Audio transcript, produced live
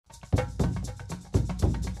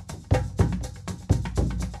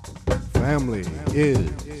family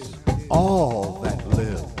is all that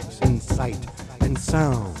lives in sight and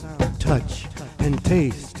sound, touch and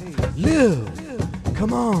taste. Live!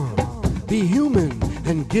 Come on, be human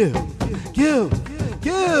and give, give,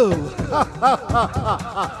 give!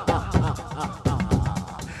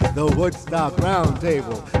 The Woodstock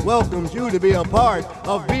Roundtable welcomes you to be a part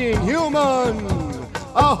of being human!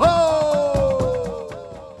 Aho!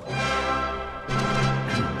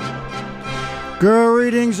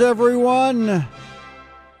 Greetings, everyone.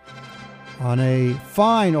 On a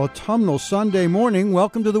fine autumnal Sunday morning,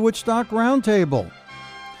 welcome to the Woodstock Roundtable.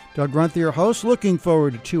 Doug Runthe, your host, looking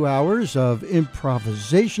forward to 2 hours of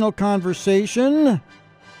improvisational conversation.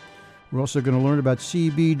 We're also going to learn about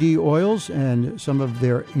CBD oils and some of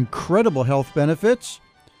their incredible health benefits.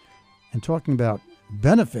 And talking about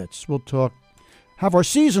benefits, we'll have our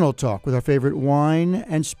seasonal talk with our favorite wine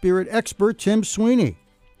and spirit expert, Tim Sweeney.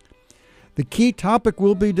 The key topic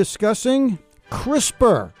we'll be discussing,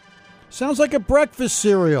 CRISPR. Sounds like a breakfast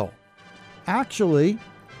cereal. Actually,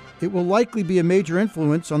 it will likely be a major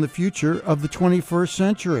influence on the future of the 21st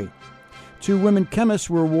century. 2 women chemists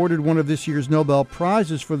were awarded one of this year's Nobel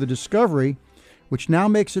Prizes for the discovery, which now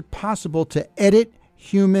makes it possible to edit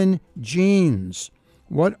human genes.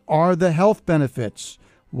 What are the health benefits?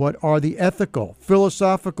 What are the ethical,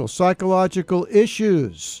 philosophical, psychological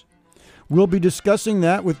issues? We'll be discussing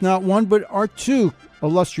that with not one, but our 2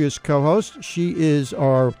 illustrious co-hosts. She is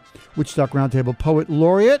our Woodstock Roundtable Poet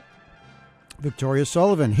Laureate, Victoria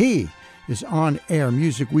Sullivan. He is on-air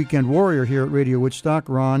music weekend warrior here at Radio Woodstock,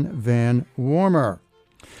 Ron Van Warmer.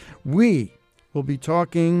 We will be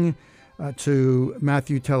talking to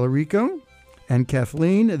Matthew Tellerico and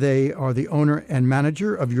Kathleen. They are the owner and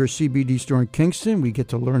manager of Your CBD Store in Kingston. We get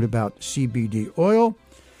to learn about CBD oil.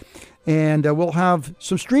 And we'll have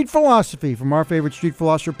some street philosophy from our favorite street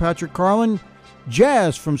philosopher, Patrick Carlin,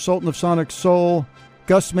 jazz from Sultan of Sonic Soul,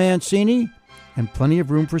 Gus Mancini, and plenty of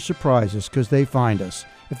room for surprises because they find us.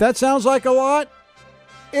 If that sounds like a lot,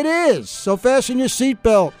 it is. So fasten your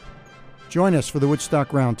seatbelt. Join us for the Woodstock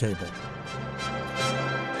Roundtable.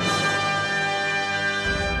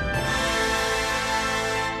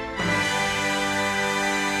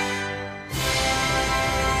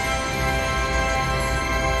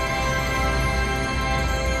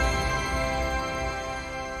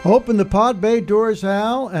 Open the pod bay doors,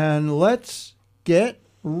 Hal, and let's get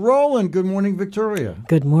rolling. Good morning, Victoria.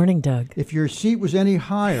 Good morning, Doug. If your seat was any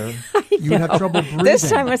higher, you would have trouble breathing. This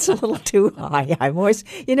time it's a little too high. I'm always,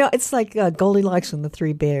 it's like Goldilocks and the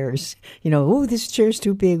 3 Bears. Oh, this chair's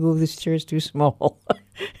too big. Oh, this chair's too small.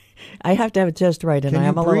 I have to have it just right, and I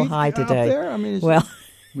am a little high today. There? I mean, well,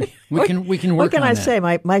 we can work on that. What can I say?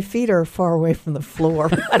 My feet are far away from the floor.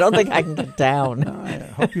 I don't think I can get down. I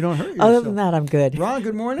hope you don't hurt yourself. Other than that, I'm good. Ron,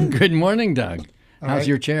 good morning. Good morning, Doug. All How's right.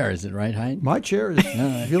 your chair? Is it right height? My chair is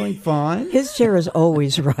feeling fine. His chair is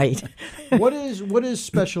always right. What is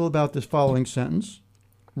special about this following sentence?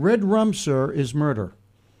 Red rum, sir, is murder.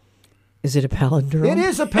 Is it a palindrome? It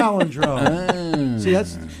is a palindrome. See,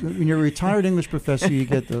 that's when you're a retired English professor, you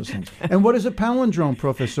get those things. And what is a palindrome,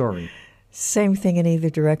 Professori? Same thing in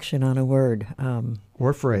either direction on a word.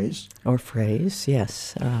 Or phrase. Or phrase,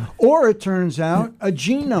 yes. Or it turns out a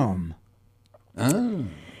genome. Oh.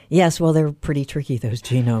 Yes, well, they're pretty tricky, those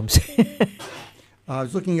genomes. I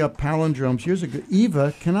was looking up palindromes. Here's a good.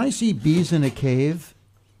 Eva, can I see bees in a cave?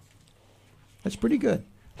 That's pretty good.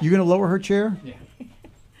 You going to lower her chair? Yeah.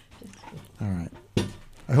 All right.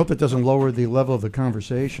 I hope it doesn't lower the level of the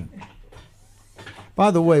conversation.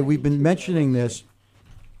 By the way, we've been mentioning this.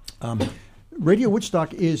 Radio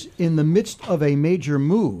Woodstock is in the midst of a major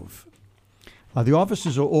move. The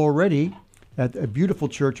offices are already at a beautiful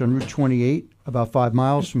church on Route 28, about 5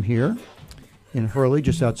 miles from here in Hurley,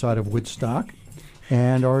 just outside of Woodstock.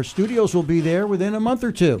 And our studios will be there within a month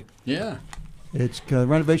or 2. Yeah. It's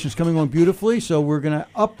renovation's coming along beautifully, so we're going to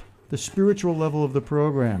up the spiritual level of the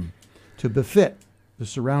program to befit the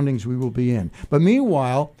surroundings we will be in. But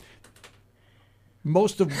meanwhile,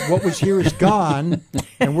 most of what was here is gone,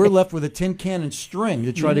 and we're left with a tin can and string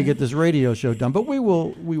to try to get this radio show done. But we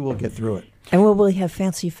will get through it. And will we have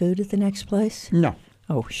fancy food at the next place? No.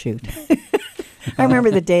 Oh, shoot. I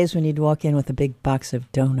remember the days when you'd walk in with a big box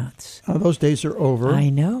of donuts. Oh, those days are over. I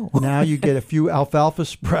know. Now you get a few alfalfa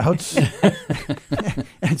sprouts and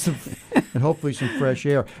hopefully some fresh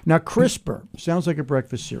air. Now, CRISPR sounds like a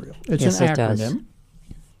breakfast cereal. It's Yes, an it does.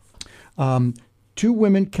 acronym. 2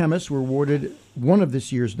 women chemists were awarded one of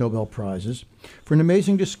this year's Nobel Prizes for an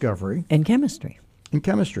amazing discovery. In chemistry.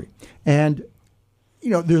 And,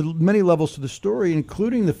 there are many levels to the story,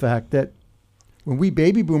 including the fact that when we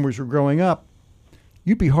baby boomers were growing up,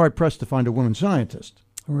 you'd be hard-pressed to find a woman scientist.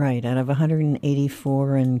 Right. Out of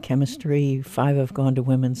 184 in chemistry, 5 have gone to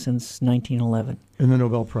women since 1911. In the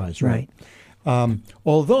Nobel Prize, right?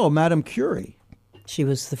 Although Madame Curie, she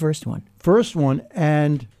was the first one.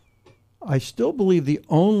 And I still believe the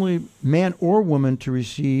only man or woman to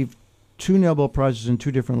receive 2 Nobel Prizes in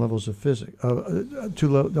 2 different levels of physics, 2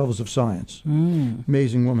 levels of science.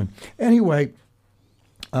 Amazing woman. Anyway,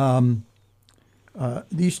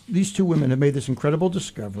 these 2 women have made this incredible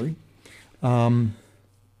discovery.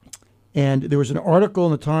 And there was an article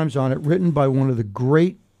in the Times on it written by one of the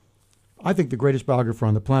great, I think the greatest biographer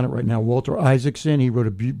on the planet right now, Walter Isaacson. He wrote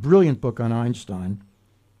a brilliant book on Einstein.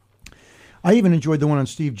 I even enjoyed the one on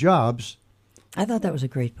Steve Jobs. I thought that was a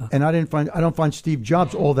great book. And I don't find Steve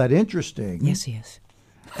Jobs all that interesting. Yes, he is.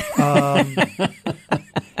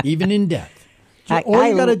 Even in depth. So all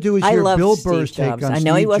you got to do is hear Bill Burr's take on Steve Jobs. I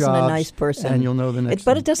know he wasn't a nice person. And you'll know the next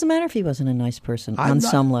But it doesn't matter if he wasn't a nice person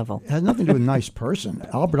some level. It has nothing to do with nice person.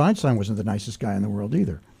 Albert Einstein wasn't the nicest guy in the world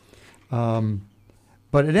either.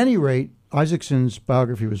 But at any rate, Isaacson's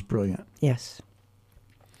biography was brilliant. Yes.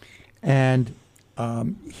 And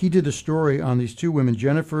he did a story on these 2 women,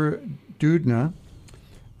 Jennifer Doudna,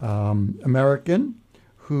 American,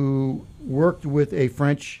 who worked with a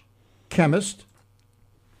French chemist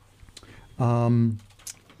and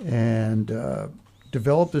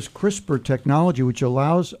developed this CRISPR technology, which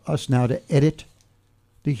allows us now to edit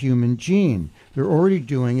the human gene. They're already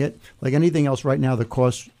doing it. Like anything else right now, the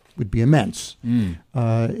cost would be immense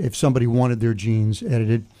if somebody wanted their genes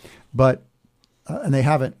edited. But and they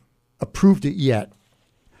haven't approved it yet.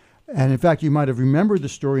 And in fact, you might have remembered the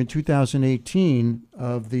story in 2018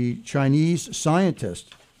 of the Chinese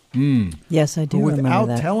scientist. Yes, I do who, remember without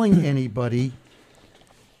that. telling anybody,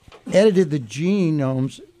 edited the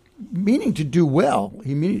genomes, meaning to do well.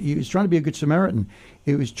 He was trying to be a good Samaritan.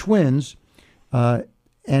 It was twins,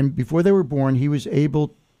 and before they were born, he was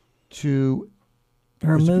able to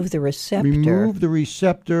remove the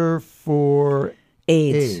receptor for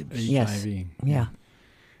AIDS. Yes. HIV. Yeah.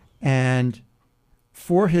 And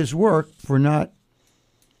for his work, for not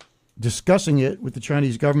discussing it with the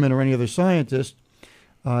Chinese government or any other scientist,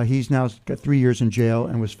 he's now got 3 years in jail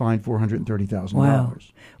and was fined $430,000. Wow.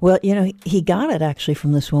 Well, he got it actually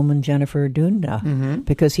from this woman, Jennifer Doudna,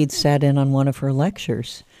 because he'd sat in on one of her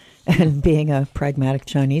lectures. And being a pragmatic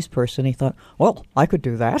Chinese person, he thought, well, I could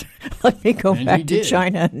do that. Let me go back to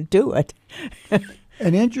China and do it.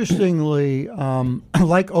 And interestingly,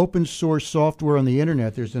 like open source software on the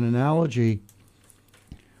internet, there's an analogy.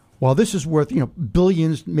 While this is worth,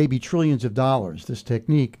 billions, maybe trillions of dollars, this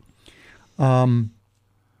technique, they're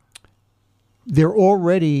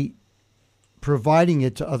already providing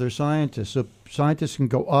it to other scientists. So scientists can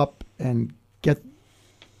go up and get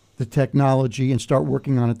the technology and start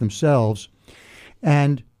working on it themselves.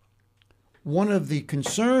 And one of the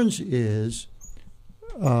concerns is,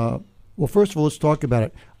 well, first of all, let's talk about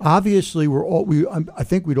it. Obviously, I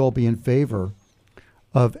think we'd all be in favor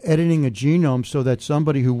of editing a genome so that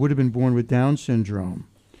somebody who would have been born with Down syndrome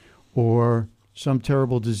or some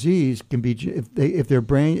terrible disease can be, if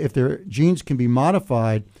their genes can be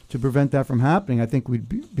modified to prevent that from happening, I think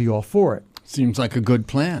we'd be all for it. Seems like a good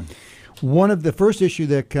plan. One of the first issue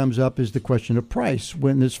that comes up is the question of price.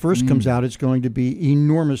 When this first comes out, it's going to be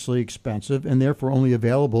enormously expensive and therefore only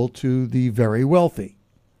available to the very wealthy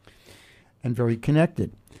and very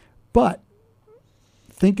connected. But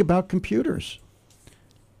think about computers.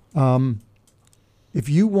 If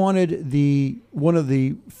you wanted one of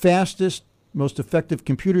the fastest, most effective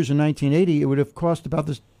computers in 1980, it would have cost about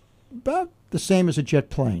the same as a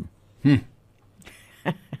jet plane.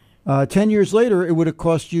 10 years later, it would have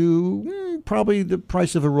cost you probably the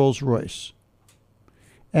price of a Rolls Royce.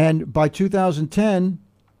 And by 2010,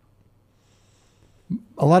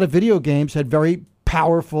 a lot of video games had very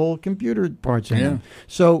powerful computer parts in them.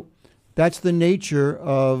 So that's the nature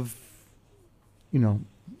of, the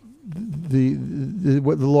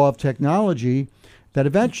law of technology, that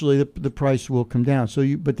eventually the price will come down.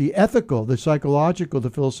 But the ethical, the psychological,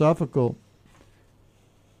 the philosophical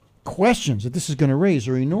questions that this is going to raise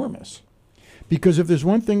are enormous. Because if there's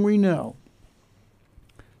one thing we know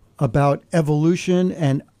about evolution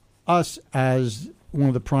and us as one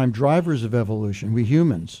of the prime drivers of evolution, we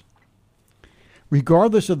humans,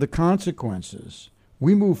 regardless of the consequences,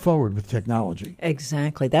 we move forward with technology.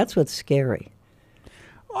 Exactly. That's what's scary.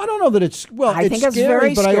 I don't know that it's, I think it's scary,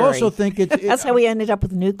 very but scary. I also think it's... That's how we ended up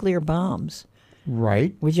with nuclear bombs.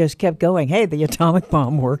 Right. We just kept going, hey, the atomic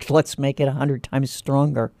bomb worked, let's make it 100 times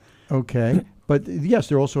stronger. Okay. But yes,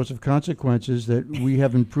 there are all sorts of consequences that we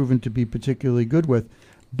haven't proven to be particularly good with.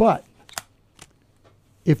 But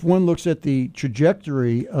if one looks at the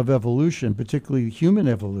trajectory of evolution, particularly human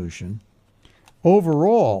evolution,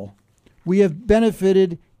 overall, we have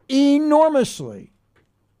benefited enormously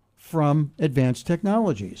from advanced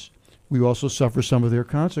technologies. We also suffer some of their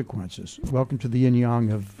consequences. Welcome to the yin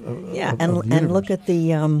yang of the and look at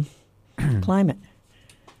the climate.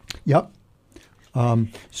 Yep.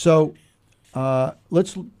 So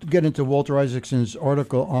let's get into Walter Isaacson's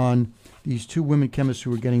article on these two women chemists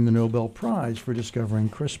who were getting the Nobel Prize for discovering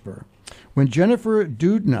CRISPR. When Jennifer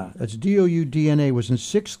Doudna, that's D-O-U-D-N-A, was in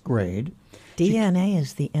 6th grade. DNA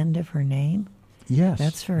is the end of her name? Yes.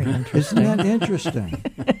 That's very interesting. Isn't that interesting?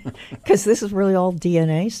 Because this is really all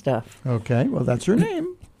DNA stuff. Okay, well, that's her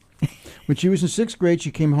name. When she was in 6th grade,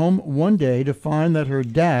 she came home one day to find that her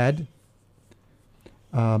dad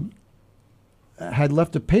had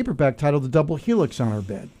left a paperback titled The Double Helix on her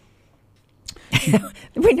bed.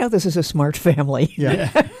 We know this is a smart family.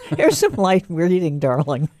 Yeah. Here's some light reading,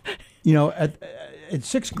 darling. You know, at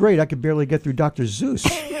 6th grade, I could barely get through Dr. Seuss.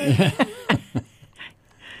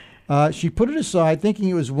 She put it aside, thinking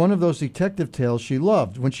it was one of those detective tales she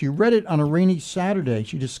loved. When she read it on a rainy Saturday,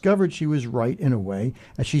 she discovered she was right in a way.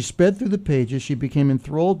 As she sped through the pages, she became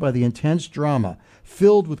enthralled by the intense drama,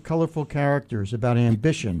 filled with colorful characters about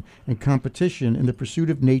ambition and competition in the pursuit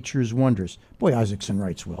of nature's wonders. Boy, Isaacson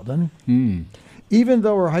writes well, doesn't he? Even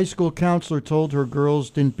though her high school counselor told her girls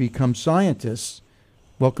didn't become scientists,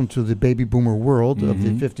 welcome to the baby boomer world of the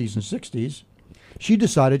 50s and 60s, she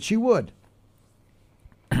decided she would.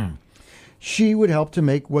 She would help to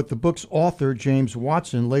make what the book's author, James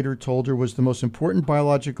Watson, later told her was the most important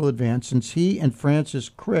biological advance since he and Francis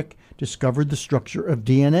Crick discovered the structure of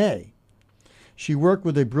DNA. She worked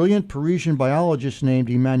with a brilliant Parisian biologist named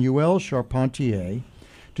Emmanuel Charpentier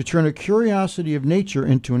to turn a curiosity of nature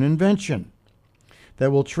into an invention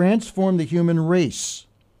that will transform the human race.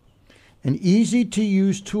 An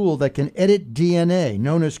easy-to-use tool that can edit DNA,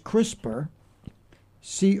 known as CRISPR,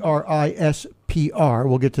 C-R-I-S-P-R,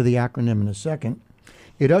 we'll get to the acronym in a second.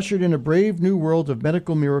 It ushered in a brave new world of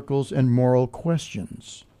medical miracles and moral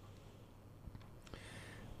questions.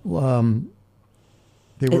 They were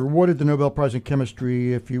awarded the Nobel Prize in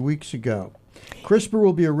Chemistry a few weeks ago. CRISPR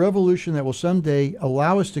will be a revolution that will someday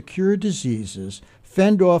allow us to cure diseases,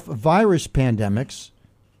 fend off virus pandemics.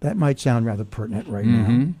 That might sound rather pertinent right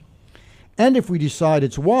now. And if we decide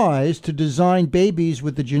it's wise, to design babies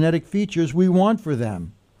with the genetic features we want for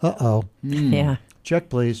them. Yeah. Check,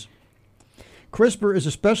 please. CRISPR is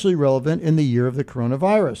especially relevant in the year of the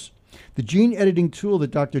coronavirus. The gene editing tool that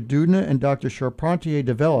Dr. Doudna and Dr. Charpentier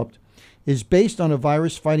developed is based on a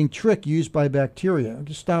virus-fighting trick used by bacteria. I'll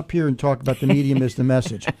just stop here and talk about the medium as the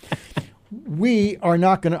message. We are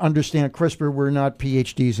not going to understand CRISPR. We're not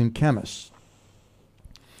PhDs in chemists.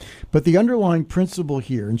 But the underlying principle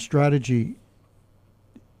here and strategy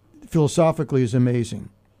philosophically is amazing,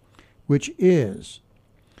 which is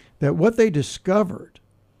that what they discovered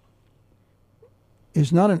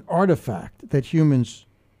is not an artifact that humans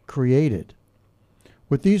created.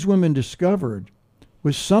 What these women discovered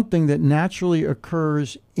was something that naturally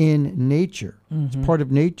occurs in nature. It's part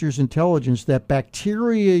of nature's intelligence that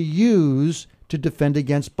bacteria use to defend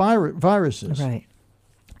against viruses. Right.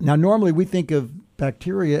 Now, normally we think of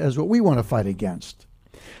bacteria as what we want to fight against.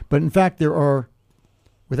 But in fact,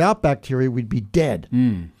 without bacteria, we'd be dead.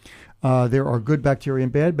 There are good bacteria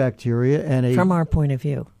and bad bacteria. And from our point of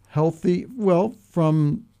view. Healthy, well,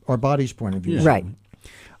 from our body's point of view. Yeah. Right.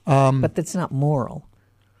 But that's not moral.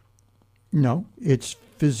 No, it's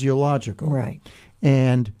physiological. Right.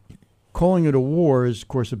 And calling it a war is, of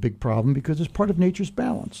course, a big problem because it's part of nature's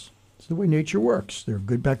balance. It's the way nature works. There are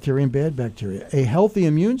good bacteria and bad bacteria. A healthy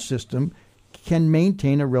immune system can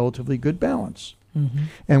maintain a relatively good balance.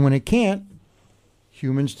 And when it can't,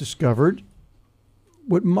 humans discovered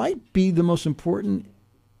what might be the most important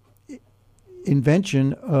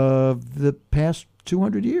invention of the past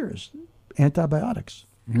 200 years, antibiotics.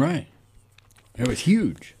 Right. It was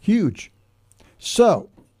huge. Huge. So,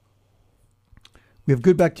 we have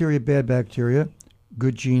good bacteria, bad bacteria,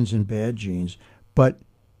 good genes and bad genes. But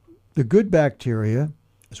the good bacteria,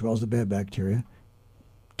 as well as the bad bacteria,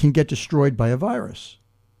 can get destroyed by a virus.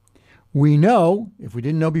 We know, if we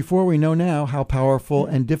didn't know before, we know now how powerful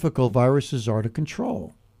and difficult viruses are to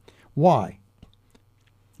control. Why?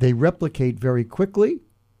 They replicate very quickly,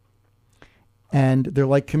 and they're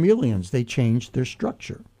like chameleons. They change their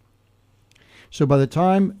structure. So by the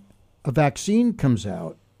time a vaccine comes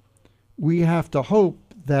out, we have to hope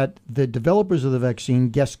that the developers of the vaccine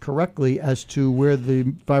guessed correctly as to where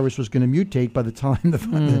the virus was going to mutate by the time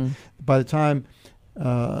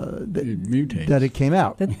It mutates. that it came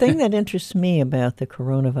out. The thing that interests me about the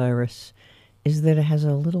coronavirus is that it has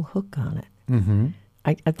a little hook on it. Mm-hmm.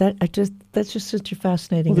 That's just such a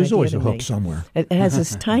fascinating. Well, there's idea always to a hook me. somewhere. It has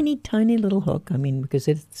this tiny, tiny little hook. I mean, because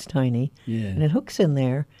it's tiny, and it hooks in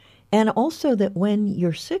there, and also that when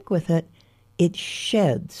you're sick with it, it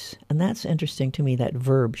sheds, and that's interesting to me. That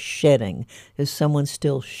verb shedding is someone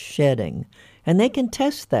still shedding, and they can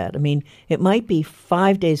test that. I mean, it might be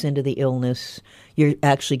 5 days into the illness, you're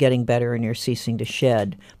actually getting better and you're ceasing to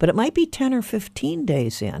shed, but it might be 10 or 15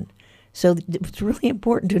 days in. So it's really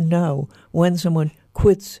important to know when someone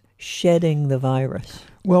quits shedding the virus.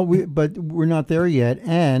 Well, but we're not there yet,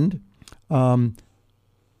 and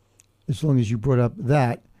as long as you brought up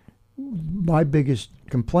that, my biggest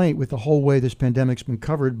complaint with the whole way this pandemic's been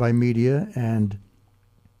covered by media and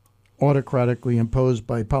autocratically imposed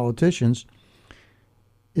by politicians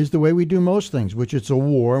is the way we do most things, which it's a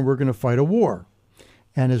war, and we're going to fight a war.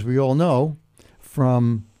 And as we all know,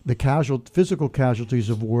 from the physical casualties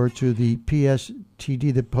of war to the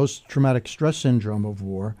PSTD, the post-traumatic stress syndrome of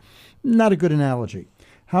war, not a good analogy.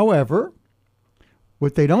 However,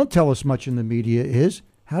 what they don't tell us much in the media is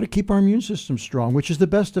how to keep our immune system strong, which is the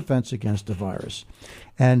best defense against a virus.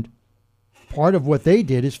 And part of what they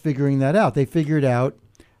did is figuring that out. They figured out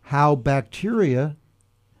how bacteria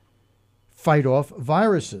fight off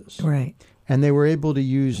viruses. Right. And they were able to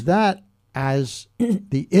use that as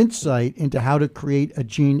the insight into how to create a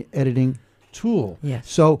gene editing tool. Yes.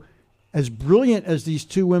 So as brilliant as these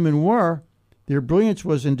two women were, their brilliance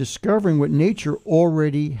was in discovering what nature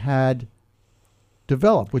already had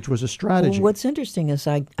developed, which was a strategy. Well, what's interesting is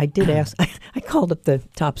I did ask, I called up the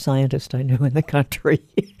top scientist I knew in the country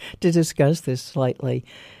to discuss this slightly.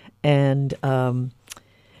 And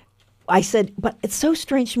I said, but it's so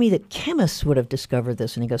strange to me that chemists would have discovered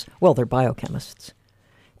this. And he goes, well, they're biochemists.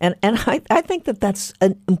 And I think that that's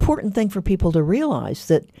an important thing for people to realize,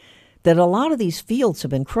 that a lot of these fields have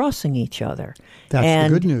been crossing each other. That's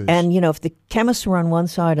the good news. And, if the chemists were on one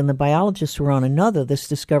side and the biologists were on another, this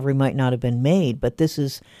discovery might not have been made. But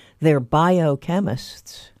they're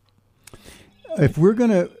biochemists. If we're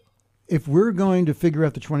going to figure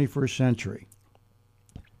out the 21st century,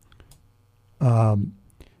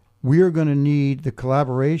 we are going to need the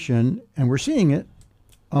collaboration, and we're seeing it,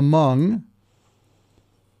 among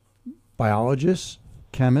biologists,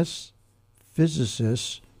 chemists,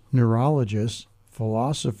 physicists, neurologists,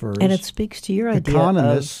 philosophers, and it speaks to your idea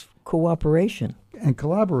economists, of cooperation and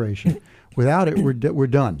collaboration. Without it, we're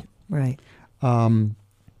done. Right. The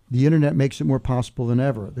internet makes it more possible than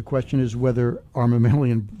ever. The question is whether our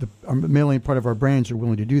mammalian part of our brains are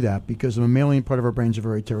willing to do that, because the mammalian part of our brains are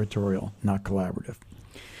very territorial, not collaborative.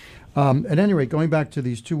 At any rate, going back to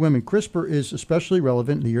these two women, CRISPR is especially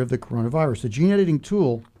relevant in the year of the coronavirus. The gene editing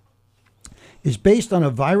tool is based on a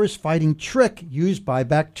virus-fighting trick used by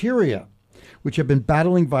bacteria, which have been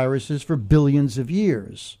battling viruses for billions of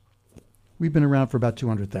years. We've been around for about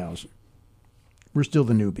 200,000. We're still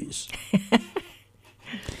the newbies.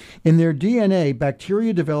 In their DNA,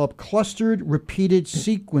 bacteria develop clustered, repeated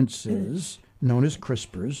sequences, known as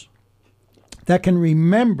CRISPRs, that can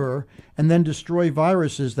remember and then destroy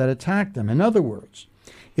viruses that attack them. In other words,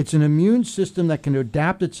 it's an immune system that can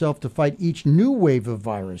adapt itself to fight each new wave of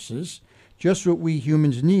viruses, just what we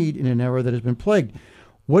humans need in an era that has been plagued.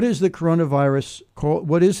 What is the coronavirus called?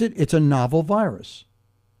 What is it? It's a novel virus.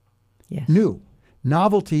 Yes. New.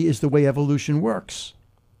 Novelty is the way evolution works.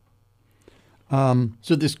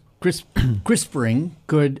 So this CRISPRing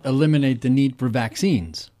could eliminate the need for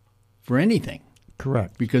vaccines for anything.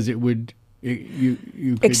 Correct. Because it would... You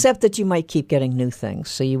could, except that you might keep getting new things,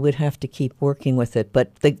 so you would have to keep working with it.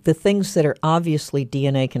 But the things that are obviously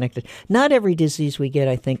DNA connected, not every disease we get,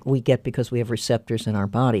 I think we get because we have receptors in our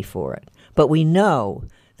body for it. But we know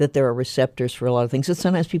that there are receptors for a lot of things that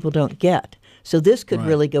sometimes people don't get. So this could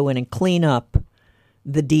really go in and clean up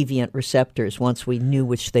the deviant receptors once we knew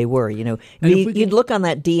which they were. You'd look on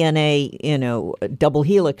that DNA, double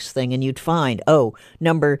helix thing, and you'd find,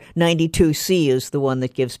 number 92C is the one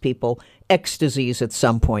that gives people X disease at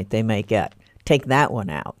some point they may get. Take that one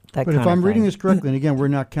out. But if I'm reading this correctly, and again, we're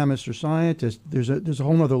not chemists or scientists, there's a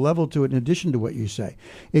whole other level to it in addition to what you say.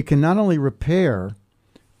 It can not only repair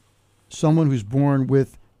someone who's born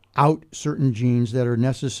without certain genes that are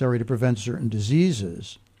necessary to prevent certain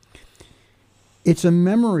diseases, it's a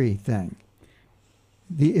memory thing.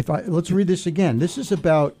 Let's read this again. This is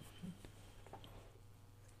about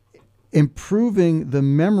improving the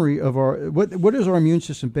memory of our. What is our immune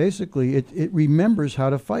system? Basically, it remembers how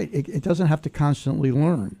to fight. It doesn't have to constantly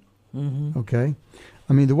learn. Mm-hmm. Okay,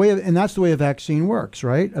 I mean and that's the way a vaccine works,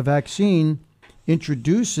 right? A vaccine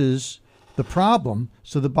introduces the problem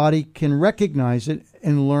so the body can recognize it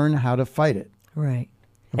and learn how to fight it. Right.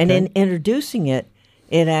 And in introducing it,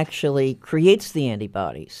 it actually creates the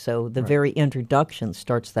antibodies. So the very introduction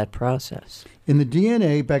starts that process. In the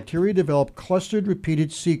DNA, bacteria develop clustered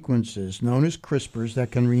repeated sequences known as CRISPRs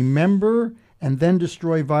that can remember and then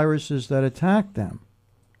destroy viruses that attack them.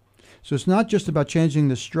 So it's not just about changing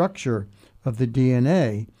the structure of the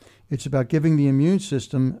DNA. It's about giving the immune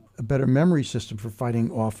system a better memory system for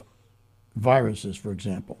fighting off viruses, for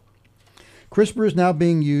example. CRISPR is now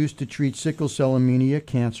being used to treat sickle cell anemia,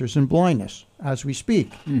 cancers, and blindness as we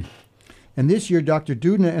speak. And this year, Dr.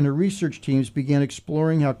 Doudna and her research teams began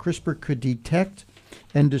exploring how CRISPR could detect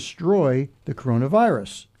and destroy the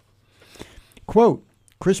coronavirus. Quote,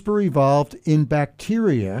 CRISPR evolved in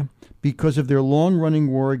bacteria because of their long-running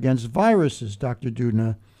war against viruses, Dr.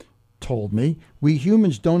 Doudna told me. We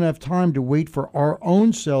humans don't have time to wait for our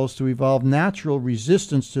own cells to evolve natural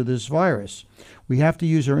resistance to this virus. We have to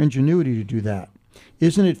use our ingenuity to do that.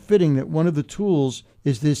 Isn't it fitting that one of the tools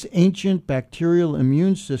is this ancient bacterial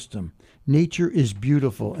immune system? Nature is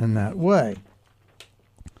beautiful in that way,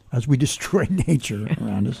 as we destroy nature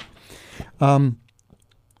around us.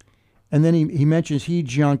 And then he mentions He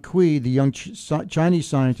Jiankui, the young Chinese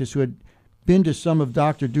scientist who had been to some of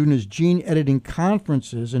Dr. Doudna's gene editing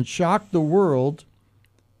conferences and shocked the world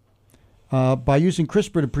by using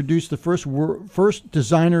CRISPR to produce the first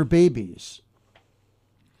designer babies.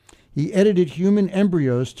 He edited human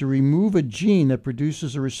embryos to remove a gene that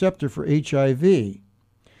produces a receptor for HIV.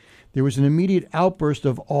 There was an immediate outburst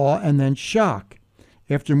of awe and then shock.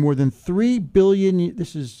 After more than 3 billion,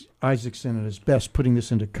 this is Isaacson at his best putting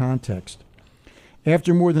this into context.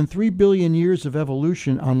 After more than 3 billion years of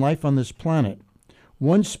evolution on life on this planet,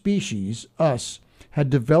 one species, us, had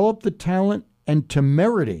developed the talent and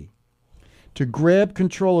temerity to grab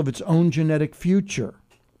control of its own genetic future.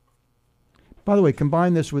 By the way,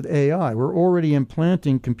 combine this with AI. We're already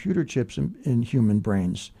implanting computer chips in human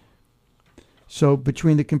brains. So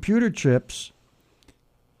between the computer chips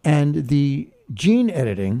and the gene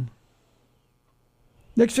editing,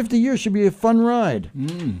 next 50 years should be a fun ride.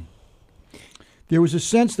 There was a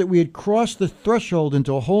sense that we had crossed the threshold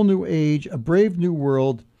into a whole new age, a brave new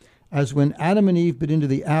world, as when Adam and Eve bit into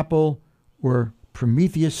the apple, or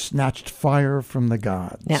Prometheus snatched fire from the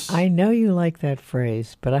gods. Now, I know you like that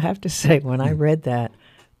phrase, but I have to say, when I read that,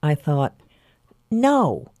 I thought,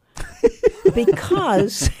 no,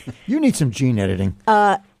 because... You need some gene editing.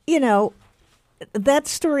 You know, that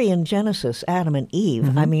story in Genesis, Adam and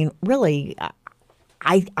Eve, I mean, really,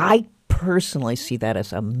 I personally see that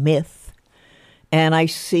as a myth. And I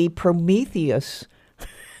see Prometheus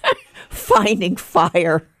finding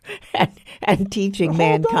fire and teaching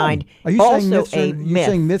mankind. Are you also saying myths you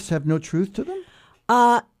saying myths have no truth to them?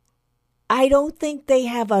 I don't think they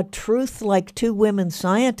have a truth like two women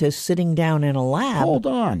scientists sitting down in a lab. Hold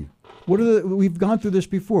on. We've gone through this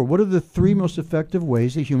before. What are the 3 most effective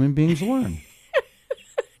ways that human beings learn?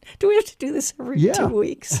 Do we have to do this every 2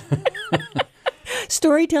 weeks?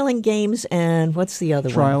 Storytelling, games, and what's the other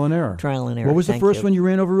one? Trial and error. Trial and error. What was the first one you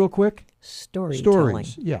ran over real quick? Storytelling.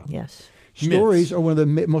 Stories, yeah. Yes. Stories are one of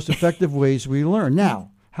the most effective ways we learn.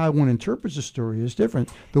 Now, how one interprets a story is different.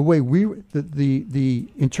 The way the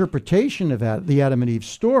interpretation of the Adam and Eve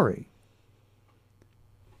story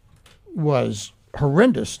was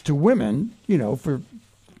horrendous to women, for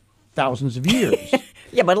thousands of years.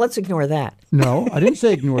 Yeah, but let's ignore that. No, I didn't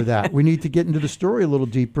say ignore that. We need to get into the story a little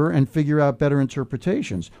deeper and figure out better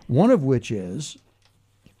interpretations. One of which is,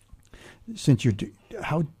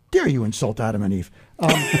 how dare you insult Adam and Eve?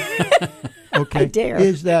 Okay, I dare.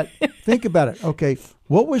 Is that, think about it. Okay,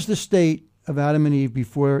 what was the state of Adam and Eve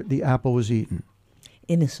before the apple was eaten?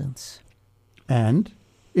 Innocence. And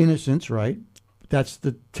innocence, right? That's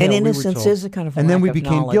the tale and we innocence were told. is a kind of and then we lack of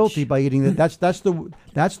became knowledge. guilty by eating that.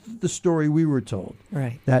 That's the story we were told.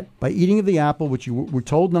 Right. That by eating of the apple, which you were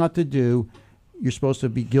told not to do, you're supposed to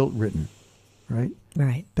be guilt-ridden, right?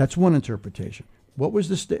 Right. That's one interpretation. What was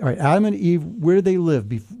the state? All right, Adam and Eve, where did they live?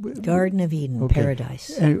 Garden of Eden, paradise.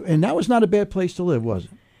 And that was not a bad place to live, was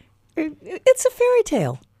it? It's a fairy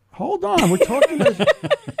tale. Hold on, we're talking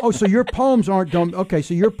about. So your poems aren't dumb. Okay,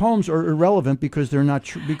 so your poems are irrelevant because they're not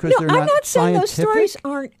they're not scientific. I'm not saying those stories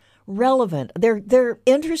aren't relevant. They're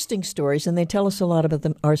interesting stories, and they tell us a lot about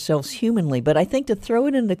ourselves humanly. But I think to throw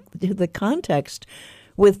it into the context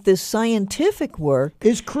with this scientific work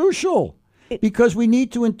is crucial because we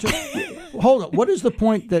need to. Hold on. What is the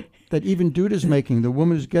point that even Dude is making? The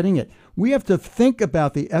woman is getting it. We have to think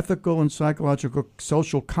about the ethical and psychological,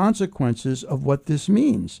 social consequences of what this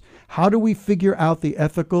means. How do we figure out the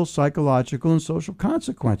ethical, psychological, and social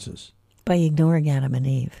consequences? By ignoring Adam and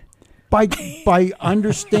Eve. By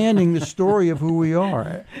understanding the story of who we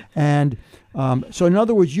are. And So in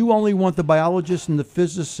other words, you only want the biologists and the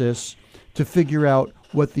physicists to figure out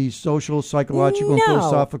what these social, psychological, and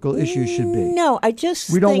philosophical issues should be. No, I just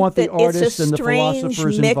we don't think want the that artists it's a and the strange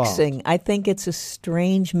philosophers mixing. involved. I think it's a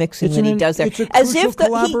strange mixing It's that he does there. It's a as crucial if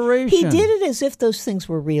collaboration. he did it as if those things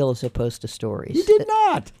were real as opposed to stories. He did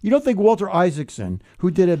not. You don't think Walter Isaacson,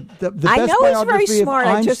 who did the best I know he's very biography smart.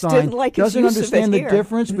 of I just Einstein, didn't like his doesn't use of understand it the here.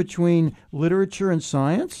 difference between literature and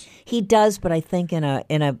science? He does, but I think in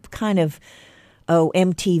a kind of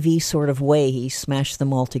MTV sort of way, he smashed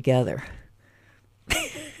them all together.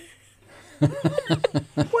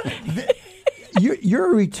 You're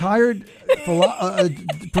a retired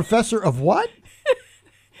professor of what?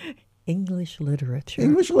 English literature.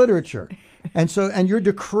 English literature. And you're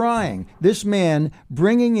decrying this man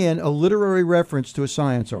bringing in a literary reference to a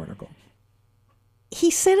science article. He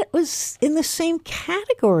said it was in the same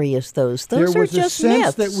category as those. Those there are was just a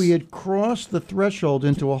sense myths. that we had crossed the threshold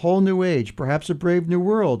into a whole new age, perhaps a brave new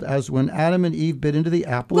world, as when Adam and Eve bit into the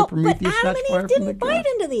apple and Prometheus but Adam snatched and fire Eve from the didn't bite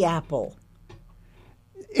cat. into the apple.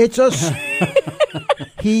 It's a.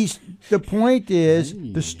 The point is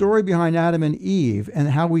the story behind Adam and Eve and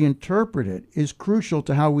how we interpret it is crucial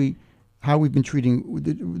to how we've been treating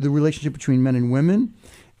the relationship between men and women,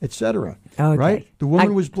 etc. Okay. Right? The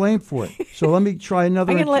woman was blamed for it. So let me try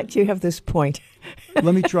another. I'm going to let you have this point.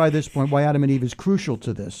 Let me try this point. Why Adam and Eve is crucial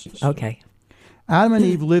to this. Okay. Adam and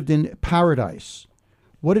Eve lived in paradise.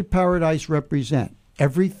 What did paradise represent?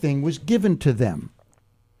 Everything was given to them.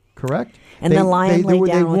 Correct? And the lion lay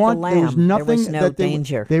down with the lamb. There was nothing there was no that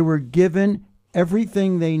danger. They were given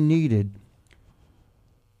everything they needed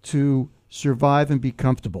to survive and be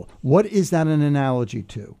comfortable. What is that an analogy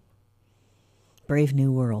to? Brave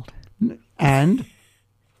New World. And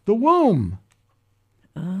the womb.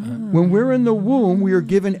 When we're in the womb, we are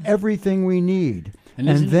given everything we need.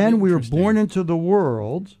 And then we are born into the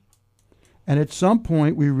world, and at some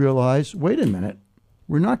point we realize, wait a minute,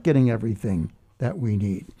 we're not getting everything that we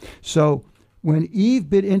need. So when Eve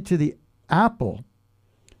bit into the apple,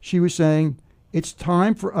 she was saying, it's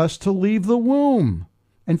time for us to leave the womb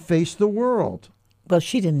and face the world. Well,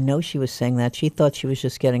 she didn't know she was saying that. She thought she was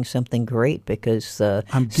just getting something great because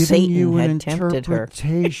I'm giving Satan you an had tempted her.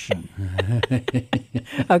 interpretation.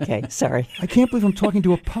 Okay, sorry. I can't believe I'm talking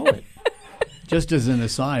to a poet. Just as an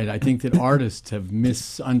aside, I think that artists have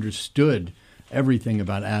misunderstood everything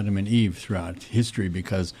about Adam and Eve throughout history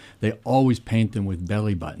because they always paint them with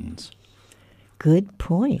belly buttons. Good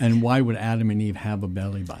point. And why would Adam and Eve have a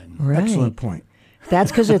belly button? Right. Excellent point. That's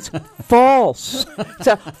because it's false. It's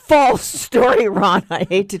a false story, Ron. I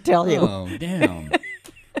hate to tell you. Oh, damn.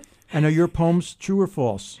 And are your poems true or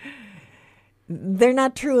false? They're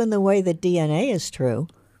not true in the way that DNA is true.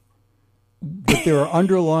 But there are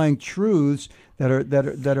underlying truths that are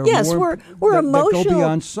Yes, more, we're that emotional. go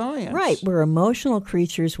beyond science. Right. We're emotional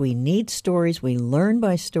creatures. We need stories. We learn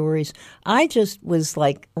by stories. I just was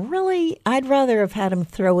like, really? I'd rather have had him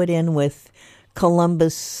throw it in with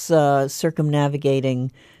Columbus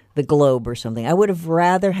circumnavigating the globe or something. I would have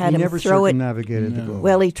rather had He him never throw it. circumnavigated the globe.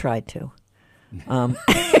 Well, he tried to.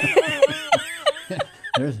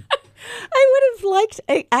 I would have liked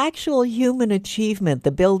an actual human achievement,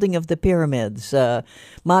 the building of the pyramids,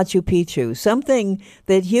 Machu Picchu, something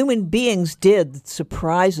that human beings did that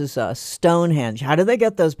surprises us, Stonehenge. How do they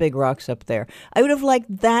get those big rocks up there? I would have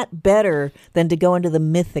liked that better than to go into the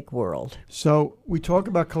mythic world. So we talk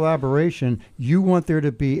about collaboration. You want there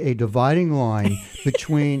to be a dividing line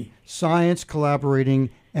between science collaborating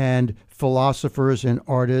and philosophers and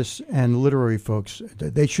artists and literary folks.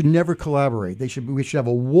 They should never collaborate. We should have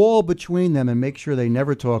a wall between them and make sure they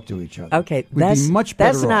never talk to each other. Okay, We'd be much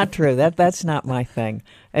better that's off. not true. That's not my thing.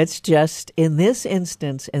 It's just in this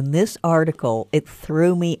instance, in this article, it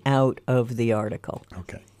threw me out of the article.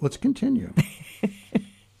 Okay, let's continue.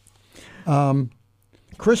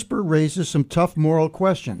 CRISPR raises some tough moral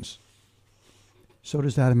questions. So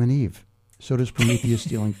does Adam and Eve. So does Prometheus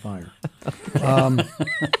stealing fire.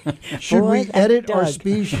 Should we edit our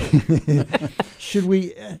species? Should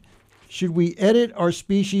we edit our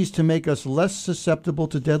species to make us less susceptible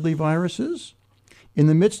to deadly viruses? In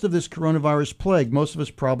the midst of this coronavirus plague, most of us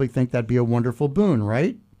probably think that'd be a wonderful boon,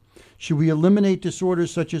 right? Should we eliminate disorders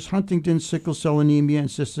such as Huntington's, sickle cell anemia, and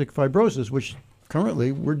cystic fibrosis, which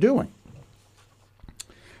currently we're doing?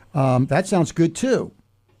 That sounds good too.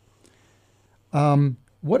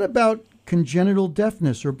 What about congenital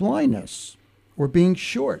deafness or blindness, or being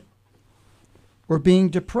short, or being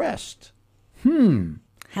depressed?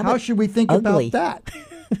 How should we think ugly? about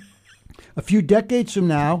that? A few decades from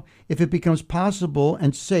now, if it becomes possible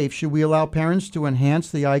and safe, should we allow parents to enhance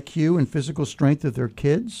the IQ and physical strength of their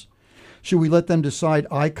kids? Should we let them decide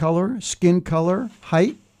eye color, skin color,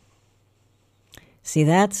 height? See,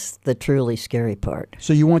 that's the truly scary part.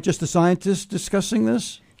 So you want just the scientists discussing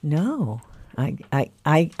this? No. I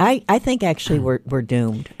think actually we're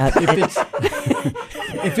doomed.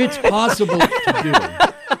 If it's possible to do,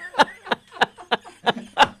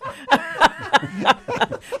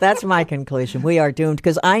 that's my conclusion. We are doomed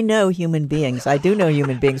because I know human beings. I do know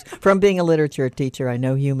human beings from being a literature teacher. I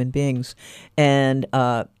know human beings, and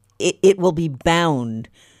it will be bound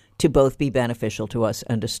to both be beneficial to us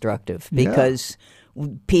and destructive because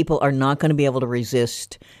people are not going to be able to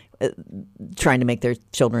resist trying to make their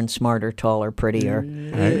children smarter, taller, prettier.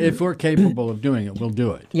 If we're capable of doing it, we'll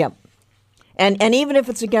do it. Yep. And even if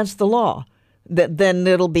it's against the law, then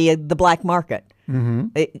it'll be the black market. Mm-hmm.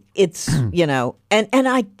 It's, and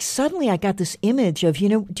I got this image of, do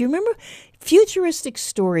you remember futuristic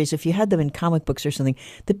stories, if you had them in comic books or something,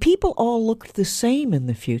 the people all looked the same in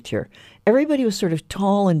the future. Everybody was sort of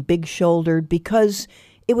tall and big-shouldered because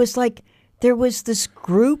it was like there was this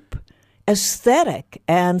group aesthetic,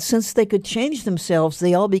 and since they could change themselves,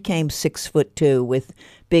 they all became 6'2" with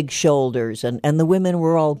big shoulders, and the women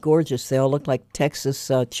were all gorgeous. They all looked like Texas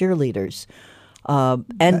cheerleaders.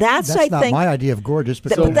 That's I not think my idea of gorgeous.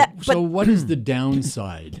 But so what is the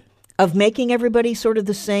downside of making everybody sort of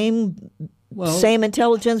the same, same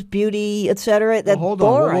intelligence, beauty, etc.? That's hold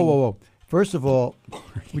boring. on, whoa. First of all,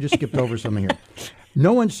 we just skipped over something here.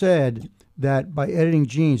 No one said that by editing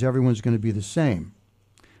genes, everyone's going to be the same.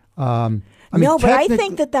 But I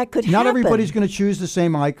think that could happen. Not everybody's going to choose the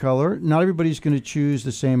same eye color. Not everybody's going to choose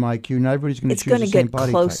the same IQ. Not everybody's going to choose the same body type. It's going to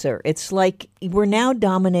get closer. It's like we're now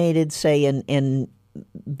dominated, say, in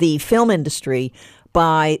the film industry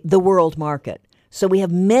by the world market. So we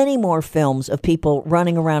have many more films of people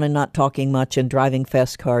running around and not talking much and driving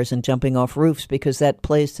fast cars and jumping off roofs because that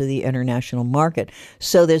plays to the international market.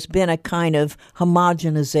 So there's been a kind of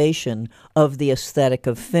homogenization of the aesthetic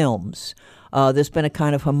of films. There's been a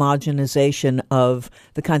kind of homogenization of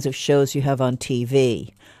the kinds of shows you have on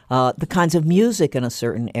TV, the kinds of music in a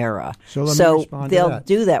certain era. So let me respond to they'll that.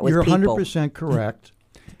 do that with people. You're 100% correct.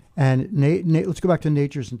 And let's go back to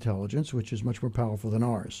nature's intelligence, which is much more powerful than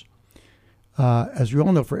ours. As we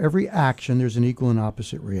all know, for every action, there's an equal and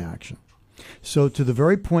opposite reaction. So to the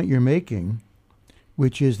very point you're making,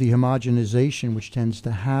 which is the homogenization which tends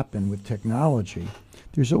to happen with technology,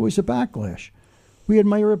 there's always a backlash. We had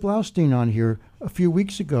Mayra Blaustein on here a few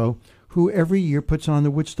weeks ago, who every year puts on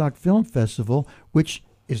the Woodstock Film Festival, which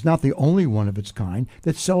is not the only one of its kind,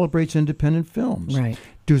 that celebrates independent films. Right.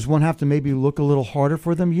 Does one have to maybe look a little harder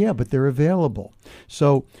for them? Yeah, but they're available.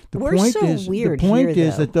 So the point is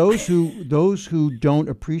that those who don't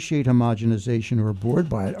appreciate homogenization or are bored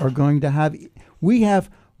by it are going to have. We have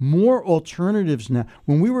more alternatives now.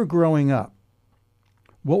 When we were growing up,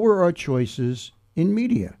 what were our choices in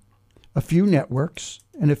media? A few networks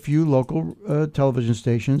and a few local television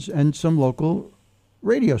stations and some local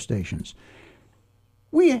radio stations.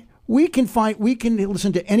 We can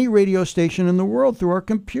listen to any radio station in the world through our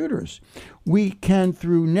computers. We can,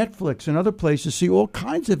 through Netflix and other places, see all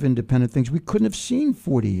kinds of independent things we couldn't have seen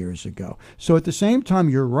 40 years ago. So at the same time,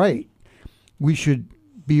 you're right. We should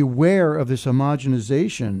be aware of this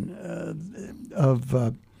homogenization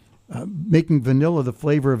of making vanilla the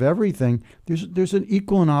flavor of everything. There's an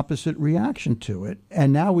equal and opposite reaction to it.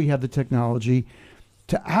 And now we have the technology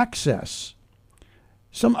to access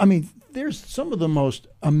there's some of the most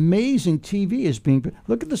amazing TV is being.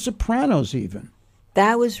 Look at The Sopranos, even.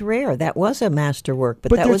 That was rare. That was a masterwork,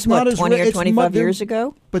 but that was what, 20 or 25 years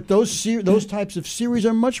ago. But those types of series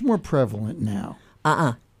are much more prevalent now.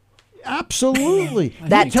 Absolutely.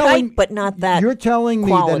 That type, but not that. You're telling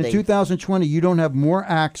quality. Me that in 2020 you don't have more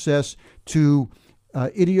access to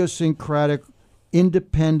idiosyncratic,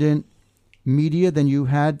 independent media than you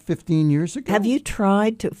had 15 years ago? Have you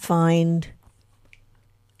tried to find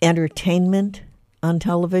entertainment on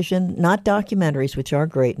television? Not documentaries, which are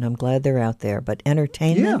great, and I'm glad they're out there, but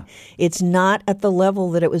entertainment? Yeah. It's not at the level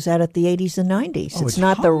that it was at the 80s and 90s. It's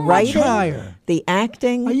not the writing, higher. The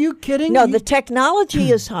acting. Are you kidding? No, the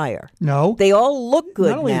technology is higher. No. They all look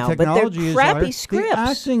good now, but they're crappy scripts. The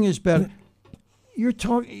acting is better. You're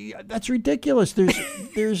talking. That's ridiculous.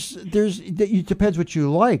 It depends what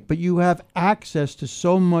you like, but you have access to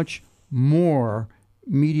so much more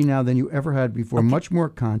media now than you ever had before. Okay. Much more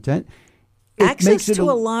content. Access to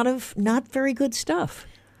a lot of not very good stuff.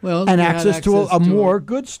 Well, and access to a more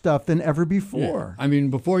good stuff than ever before. Yeah. I mean,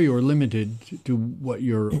 before you were limited to what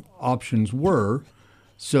your options were.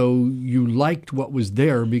 So you liked what was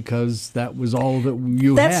there because that was all that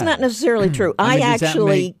you had. That's not necessarily true. I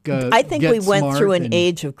think we went through an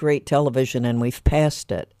age of great television and we've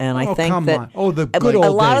passed it. And I think come that on. Oh, the good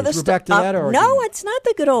old days. We're back to that argument. No, it's not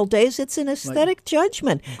the good old days. It's an aesthetic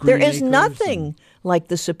judgment. There is nothing like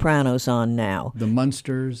The Sopranos on now. The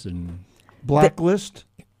Munsters and Blacklist.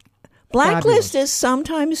 Blacklist is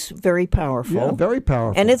sometimes very powerful. Yeah, very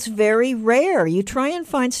powerful. And it's very rare. You try and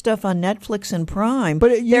find stuff on Netflix and Prime.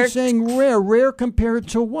 But you're saying rare. Rare compared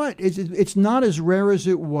to what? It's not as rare as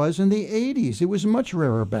it was in the 80s. It was much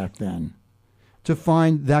rarer back then to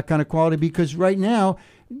find that kind of quality, because right now,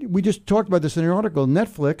 we just talked about this in the article,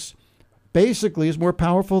 Netflix basically is more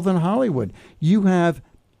powerful than Hollywood. You have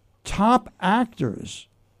top actors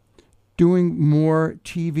doing more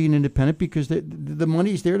TV and independent because the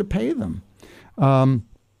money's there to pay them.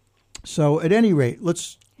 So at any rate,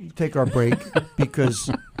 let's take our break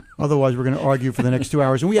because otherwise we're going to argue for the next 2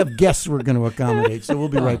 hours. And we have guests we're going to accommodate, so we'll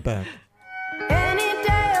be right back. Any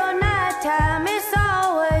day or night time, it's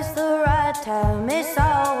always the right time. It's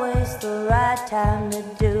always the right time to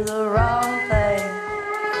do the wrong thing.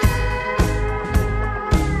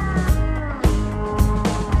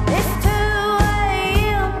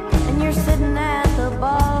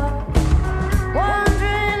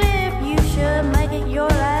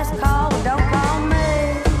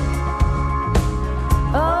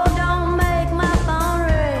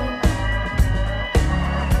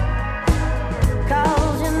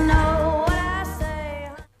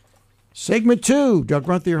 Segment 2, Doug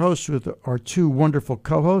Runther, your host, with our two wonderful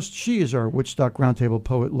co-hosts. She is our Woodstock Roundtable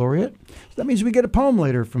Poet Laureate. That means we get a poem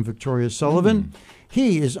later from Victoria Sullivan.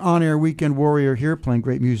 He is on-air weekend warrior here, playing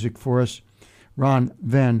great music for us, Ron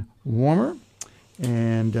Van Warmer.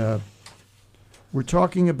 And we're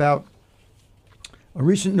talking about a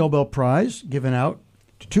recent Nobel Prize given out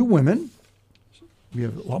to two women. We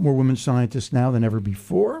have a lot more women scientists now than ever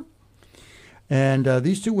before. And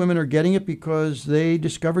these two women are getting it because they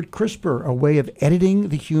discovered CRISPR, a way of editing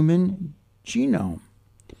the human genome.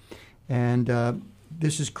 And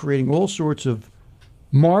this is creating all sorts of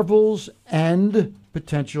marvels and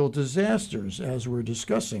potential disasters, as we're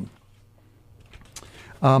discussing.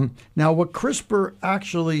 Now, what CRISPR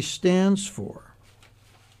actually stands for,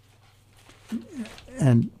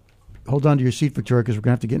 and hold on to your seat, Victoria, because we're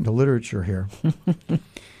going to have to get into literature here.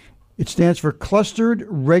 It stands for Clustered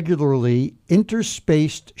Regularly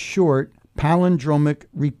Interspaced Short Palindromic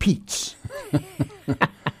Repeats,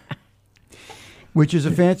 which is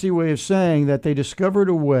a fancy way of saying that they discovered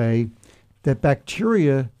a way that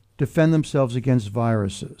bacteria defend themselves against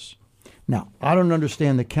viruses. Now, I don't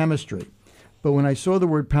understand the chemistry, but when I saw the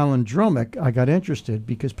word palindromic, I got interested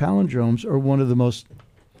because palindromes are one of the most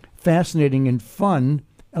fascinating and fun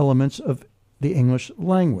elements of the English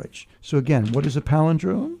language. So again, what is a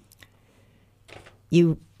palindrome?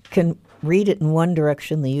 You can read it in one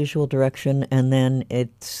direction, the usual direction, and then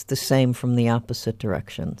it's the same from the opposite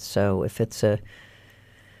direction. So if it's a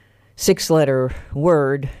 6-letter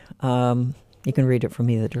word, you can read it from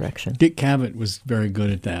either direction. Dick Cavett was very good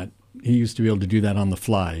at that. He used to be able to do that on the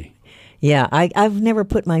fly. Yeah, I've never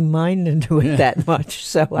put my mind into it that much,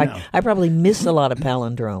 so no. I probably miss a lot of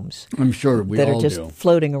palindromes. I'm sure we all do. That are just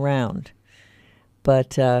floating around.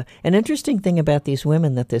 But an interesting thing about these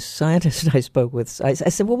women that this scientist I spoke with, I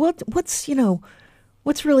said, well,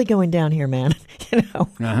 what's really going down here, man?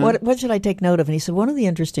 What should I take note of? And he said, one of the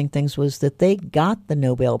interesting things was that they got the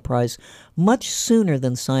Nobel Prize much sooner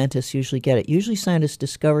than scientists usually get it. Usually scientists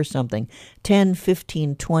discover something 10,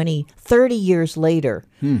 15, 20, 30 years later,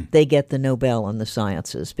 they get the Nobel in the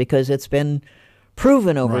sciences because it's been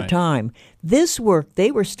proven over time. This work,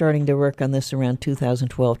 they were starting to work on this around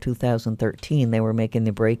 2012, 2013. They were making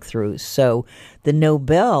the breakthroughs. So the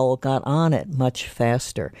Nobel got on it much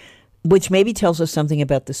faster, which maybe tells us something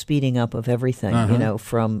about the speeding up of everything,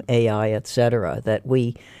 from AI, et cetera, that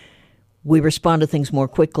we respond to things more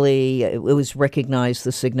quickly. It was recognized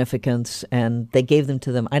the significance, and they gave them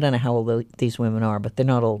to them. I don't know how old these women are, but they're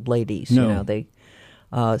not old ladies. No.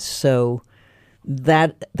 So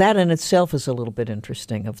that in itself is a little bit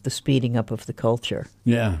interesting, of the speeding up of the culture.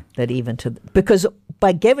 Yeah. Because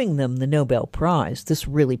by giving them the Nobel Prize, this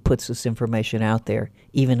really puts this information out there,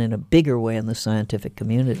 even in a bigger way in the scientific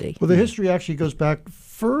community. Well, the history actually goes back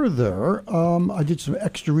further. I did some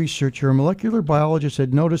extra research here. Molecular biologists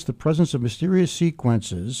had noticed the presence of mysterious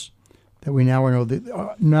sequences that we now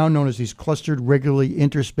know now known as these clustered, regularly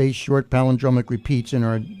interspaced, short palindromic repeats in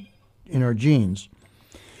our genes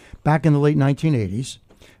back in the late 1980s,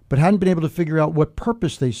 but hadn't been able to figure out what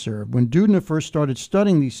purpose they served. When Doudna first started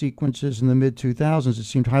studying these sequences in the mid-2000s, it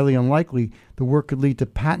seemed highly unlikely the work could lead to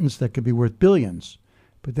patents that could be worth billions.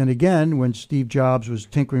 But then again, when Steve Jobs was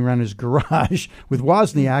tinkering around his garage with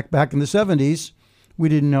Wozniak back in the 70s, we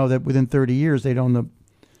didn't know that within 30 years they'd own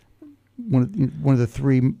one of the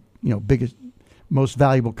three biggest, most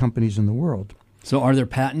valuable companies in the world. So are there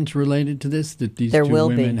patents related to this that these There two will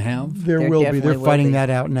women be. have? There will be. They're will fighting be. that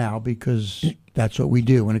out now because that's what we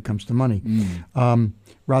do when it comes to money.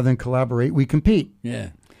 Rather than collaborate, we compete. Yeah.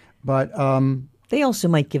 But They also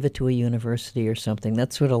might give it to a university or something.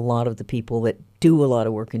 That's what a lot of the people that do a lot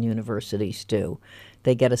of work in universities do.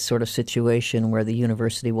 They get a sort of situation where the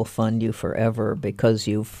university will fund you forever because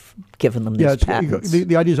you've given them these patents.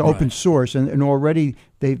 the idea is open source, and already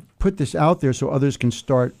they've put this out there so others can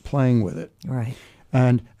start playing with it. Right.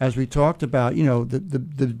 And as we talked about,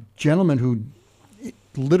 the gentleman who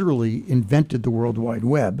literally invented the World Wide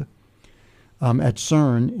Web at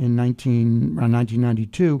CERN in around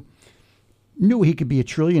 1992 knew he could be a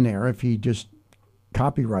trillionaire if he just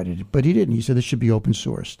copyrighted it, but he didn't. He said this should be open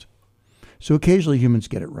sourced. So occasionally humans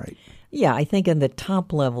get it right. Yeah, I think in the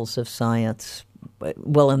top levels of science,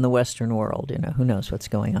 well, in the Western world, who knows what's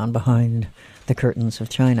going on behind the curtains of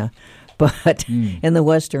China. But in the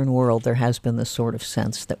Western world, there has been this sort of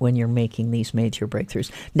sense that when you're making these major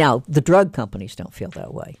breakthroughs. Now, the drug companies don't feel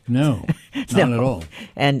that way. No, not at all.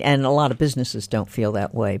 And a lot of businesses don't feel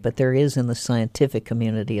that way. But there is in the scientific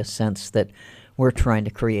community a sense that we're trying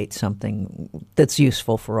to create something that's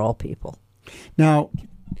useful for all people. Now,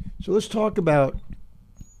 so let's talk about,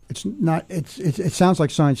 it sounds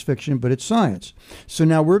like science fiction, but it's science. So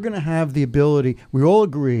now we're going to have the ability, we all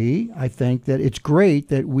agree, I think, that it's great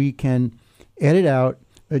that we can edit out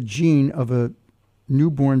a gene of a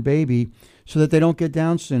newborn baby so that they don't get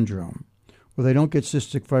Down syndrome, or they don't get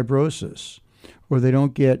cystic fibrosis, or they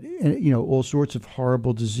don't get, all sorts of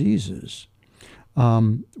horrible diseases.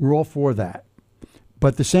 We're all for that.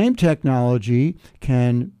 But the same technology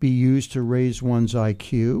can be used to raise one's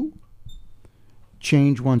IQ,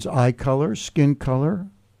 change one's eye color, skin color,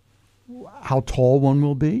 how tall one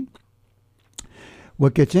will be.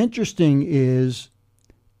 What gets interesting is,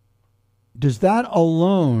 does that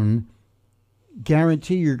alone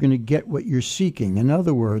guarantee you're going to get what you're seeking? In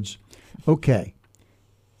other words, okay,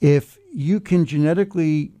 if you can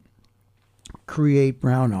genetically create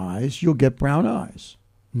brown eyes, you'll get brown eyes.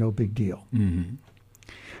 No big deal. Mm-hmm.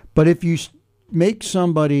 But if you make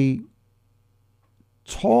somebody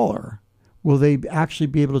taller, will they actually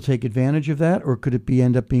be able to take advantage of that, or could it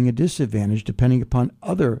end up being a disadvantage depending upon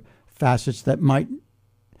other facets that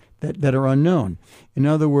are unknown? In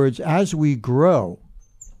other words, as we grow,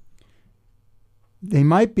 they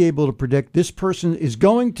might be able to predict this person is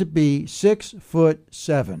going to be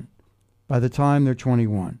 6'7" by the time they're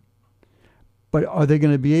 21. But are they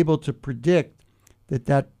going to be able to predict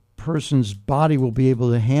that person's body will be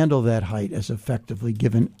able to handle that height as effectively,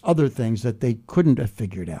 given other things that they couldn't have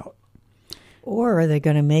figured out? Or are they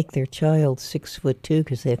going to make their child 6'2"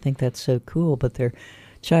 because they think that's so cool, but their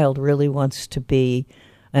child really wants to be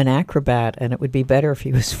an acrobat, and it would be better if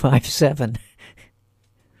he was 5'7"?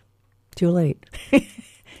 Too late.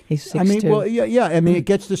 He's 6'2". I mean, well, yeah. I mean, it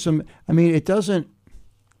gets to some. I mean, it doesn't.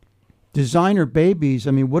 Designer babies.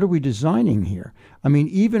 I mean, what are we designing here? I mean,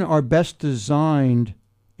 even our best designed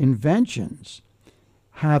inventions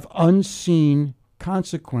have unseen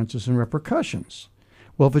consequences and repercussions.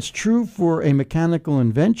 Well, if it's true for a mechanical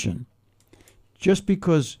invention, just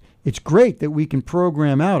because it's great that we can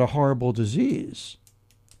program out a horrible disease,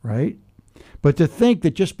 right? But to think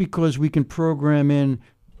that just because we can program in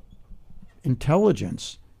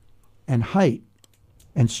intelligence and height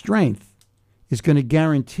and strength is going to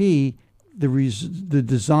guarantee the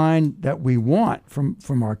design that we want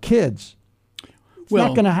from our kids, it's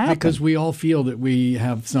not going to happen. Because we all feel that we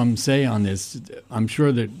have some say on this. I'm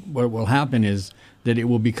sure that what will happen is that it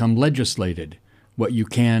will become legislated, what you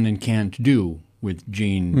can and can't do with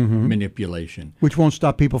gene manipulation. Which won't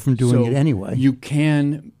stop people from doing it anyway. You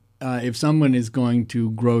can, if someone is going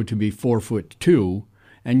to grow to be 4'2",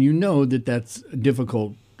 and you know that that's a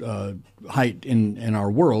difficult height in our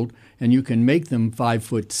world, and you can make them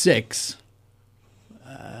 5'6",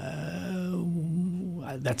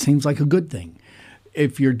 that seems like a good thing.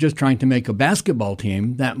 If you're just trying to make a basketball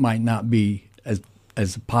team, that might not be as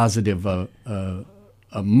positive a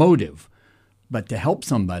motive. But to help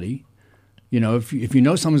somebody, if you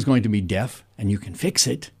know someone's going to be deaf and you can fix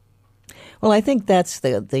it. Well, I think that's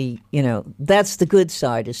that's the good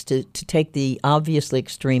side, is to take the obviously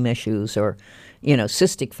extreme issues, or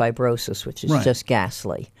cystic fibrosis, which is just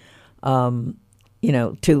ghastly.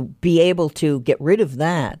 To be able to get rid of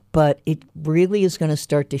that, but it really is going to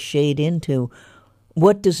start to shade into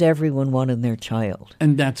what does everyone want in their child?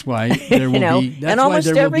 And that's why there will be. That's and almost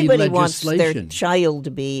why there everybody will be wants their legislation. child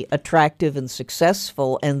to be attractive and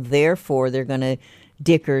successful, and therefore they're going to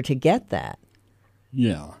dicker to get that.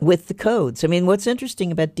 Yeah. With the codes. I mean, what's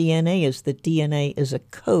interesting about DNA is that DNA is a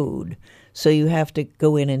code, so you have to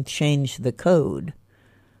go in and change the code.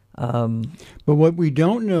 But what we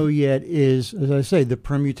don't know yet is, as I say, the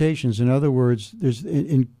permutations. In other words, there's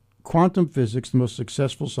in quantum physics, the most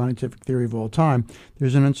successful scientific theory of all time,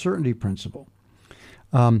 there's an uncertainty principle.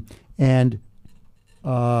 And there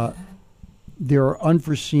are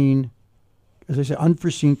unforeseen, as I say,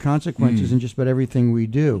 unforeseen consequences in just about everything we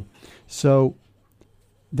do. So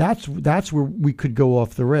that's where we could go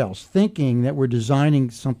off the rails, thinking that we're designing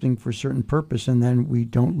something for a certain purpose, and then we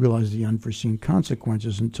don't realize the unforeseen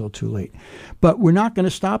consequences until too late. But we're not going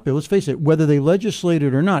to stop it. Let's face it, whether they legislate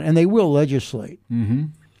it or not, and they will legislate. Mm-hmm.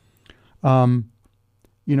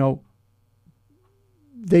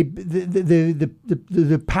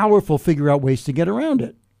 The powerful figure out ways to get around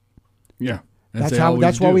it. Yeah.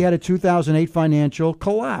 That's why we had a 2008 financial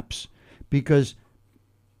collapse, because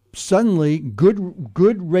suddenly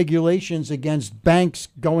good regulations against banks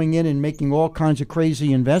going in and making all kinds of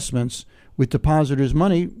crazy investments with depositors'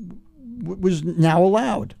 money was now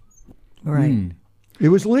allowed. Right. It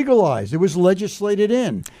was legalized. It was legislated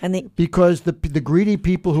in. Because the greedy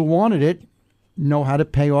people who wanted it know how to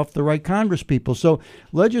pay off the right Congress people. So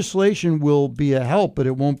legislation will be a help, but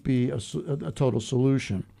it won't be a total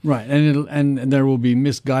solution. Right, and there will be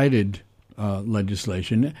misguided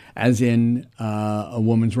legislation, as in a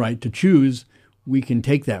woman's right to choose. We can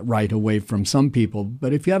take that right away from some people,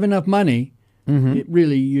 but if you have enough money,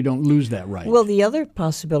 you don't lose that right. Well, the other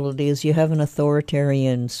possibility is you have an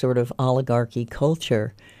authoritarian sort of oligarchy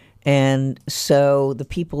culture. And so the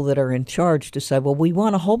people that are in charge decide, well, we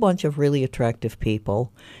want a whole bunch of really attractive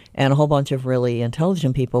people and a whole bunch of really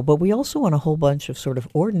intelligent people, but we also want a whole bunch of sort of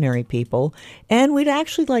ordinary people. And we'd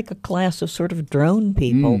actually like a class of sort of drone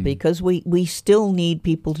people because we still need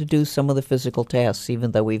people to do some of the physical tasks,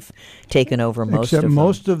 even though we've taken over most of them. Except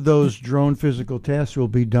most of those drone physical tasks will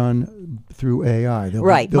be done through AI. They'll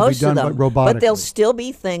most be done of them. robotically. But there'll still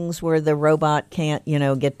be things where the robot can't,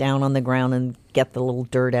 get down on the ground and get the little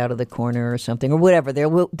dirt out of the corner or something or whatever. There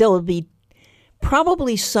will be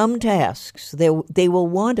probably some tasks. They will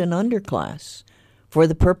want an underclass for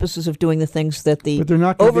the purposes of doing the things that the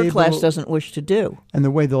overclass doesn't wish to do. And the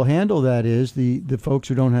way they'll handle that is the folks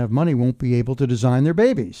who don't have money won't be able to design their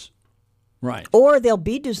babies. Right. Or they'll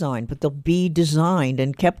be designed, but they'll be designed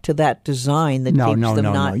and kept to that design that keeps them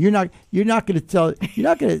not. No. You're not going to tell. You're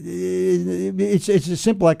not going to. It's a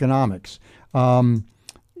simple economics. I'm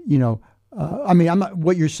not.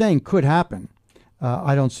 What you're saying could happen.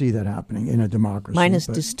 I don't see that happening in a democracy. Mine is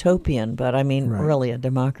dystopian, but I mean, really, a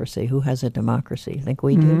democracy. Who has a democracy? I think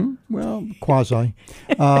we do. Well, quasi.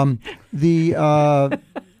 But the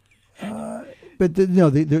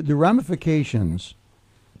ramifications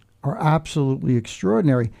are absolutely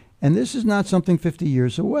extraordinary. And this is not something 50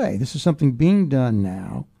 years away. This is something being done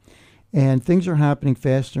now. And things are happening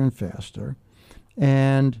faster and faster.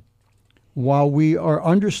 And while we are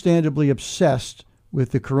understandably obsessed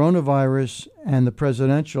with the coronavirus and the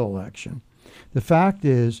presidential election, the fact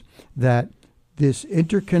is that this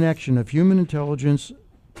interconnection of human intelligence,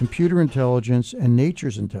 computer intelligence, and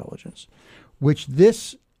nature's intelligence, which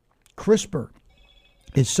this CRISPR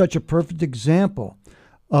is such a perfect example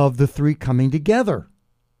of the three coming together.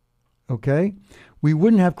 Okay? We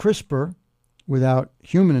wouldn't have CRISPR without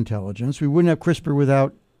human intelligence. We wouldn't have CRISPR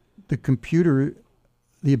without the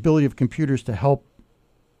ability of computers to help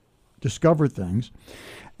discover things.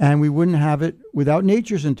 And we wouldn't have it without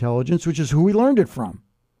nature's intelligence, which is who we learned it from.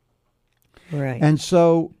 Right. And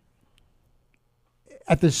so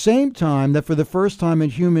at the same time that for the first time in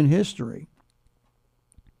human history,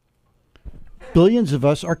 billions of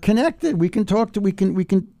us are connected. We can talk we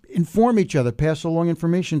can inform each other, pass along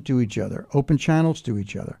information to each other, open channels to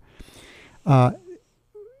each other,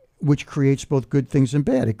 which creates both good things and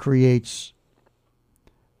bad. It creates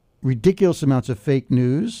ridiculous amounts of fake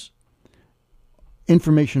news,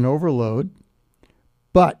 information overload.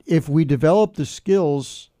 But if we develop the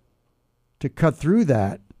skills to cut through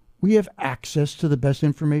that, we have access to the best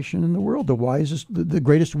information in the world. The wisest, the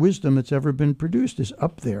greatest wisdom that's ever been produced is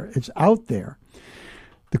up there. It's out there.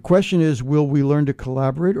 The question is, will we learn to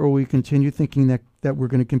collaborate, or will we continue thinking that we're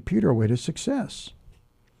going to compute our way to success?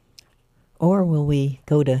 Or will we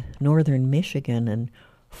go to northern Michigan and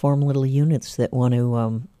form little units that want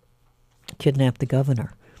to kidnap the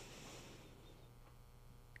governor?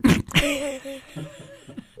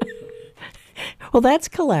 Well, that's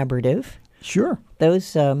collaborative. Sure.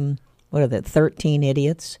 Those what are they, 13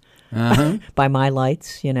 idiots by my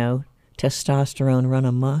lights, testosterone run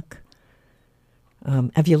amok.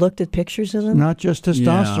 Have you looked at pictures of them? Not just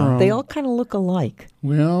testosterone. Yeah. They all kind of look alike.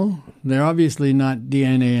 Well, they're obviously not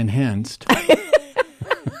DNA enhanced.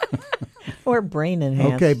 Or brain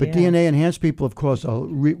enhanced. Okay, but DNA enhanced people, of course,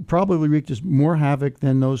 probably wreaked more havoc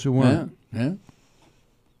than those who weren't. Yeah.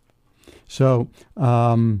 So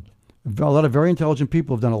a lot of very intelligent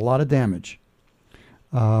people have done a lot of damage.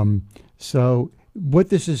 So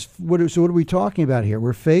what are we talking about here?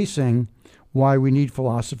 We're facing why we need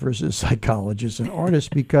philosophers and psychologists and artists,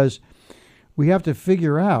 because we have to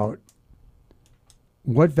figure out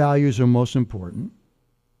what values are most important.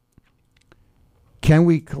 Can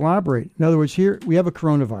we collaborate? In other words, here we have a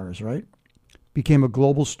coronavirus, right? Became a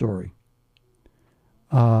global story.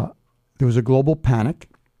 There was a global panic,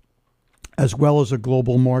 as well as a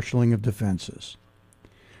global marshaling of defenses.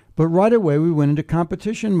 But right away, we went into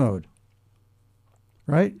competition mode,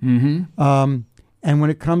 right? Mm-hmm. And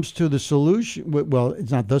when it comes to the solution, well,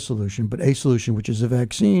 it's not the solution, but a solution, which is a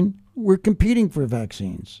vaccine, we're competing for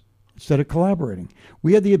vaccines instead of collaborating.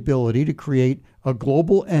 We had the ability to create a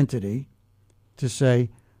global entity to say,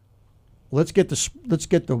 let's get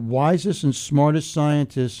the wisest and smartest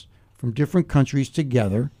scientists from different countries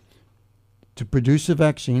together to produce a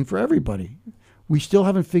vaccine for everybody. We still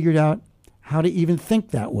haven't figured out how to even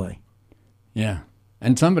think that way. Yeah.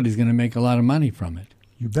 And somebody's going to make a lot of money from it.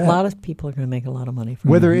 You bet. A lot of people are going to make a lot of money from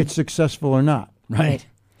it. Whether it's successful or not. Right.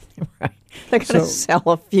 Right. They're going to sell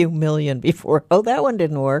a few million before, that one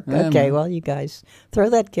didn't work. Okay, well, you guys, throw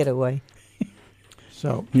that kid away.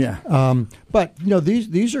 So, yeah. But,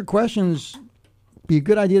 these are questions be a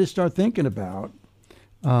good idea to start thinking about,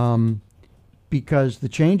 because the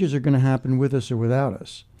changes are going to happen with us or without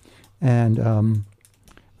us. And,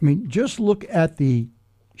 just look at the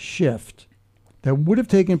shift that would have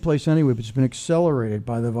taken place anyway, but it's been accelerated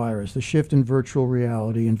by the virus, the shift in virtual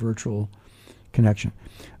reality and virtual connection.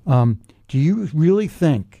 Do you really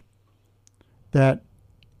think that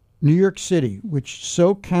New York City, which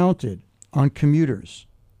so counted on commuters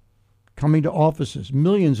coming to offices,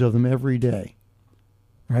 millions of them every day,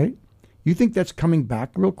 right? You think that's coming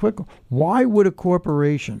back real quick? Why would a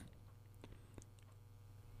corporation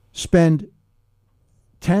spend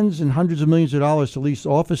tens and hundreds of millions of dollars to lease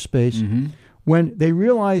office space when they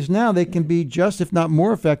realize now they can be just, if not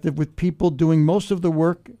more effective, with people doing most of the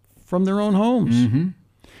work from their own homes? Mm-hmm.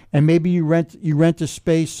 And maybe you rent a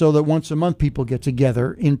space so that once a month people get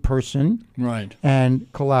together in person, right,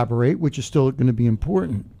 and collaborate, which is still going to be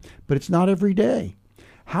important. But it's not every day.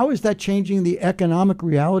 How is that changing the economic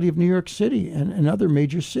reality of New York City and other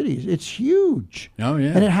major cities? It's huge. Oh, yeah.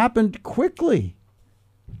 And it happened quickly.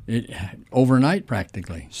 Overnight,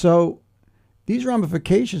 practically. So these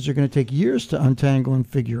ramifications are going to take years to untangle and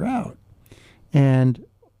figure out. And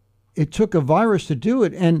it took a virus to do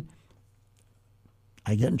it. And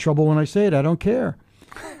I get in trouble when I say it. I don't care.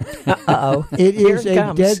 Uh-oh.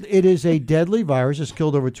 It is a deadly virus. It's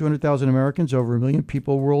killed over 200,000 Americans, over 1 million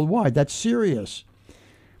people worldwide. That's serious.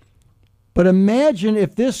 But imagine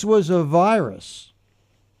if this was a virus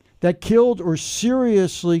that killed or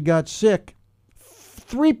seriously got sick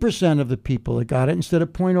 3% of the people that got it instead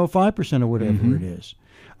of 0.05% or whatever it is.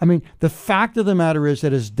 I mean, the fact of the matter is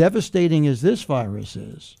that as devastating as this virus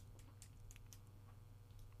is,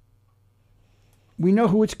 we know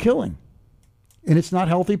who it's killing, and it's not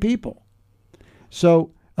healthy people.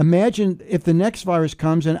 So imagine if the next virus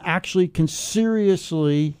comes and actually can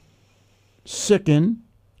seriously sicken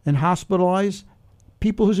and hospitalize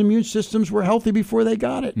people whose immune systems were healthy before they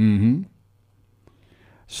got it. Mm-hmm.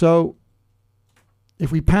 So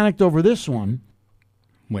if we panicked over this one,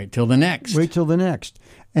 wait till the next.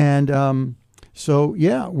 And so,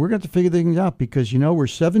 yeah, we're going to have to figure things out because, we're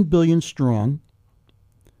 7 billion strong.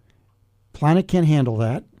 Planet can't handle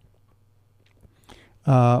that.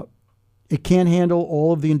 It can't handle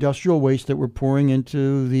all of the industrial waste that we're pouring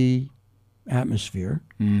into the atmosphere.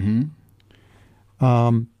 Mm-hmm.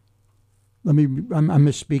 I'm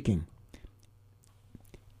misspeaking.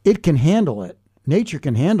 It can handle it. Nature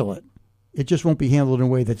can handle it. It just won't be handled in a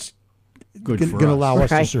way that's going to allow us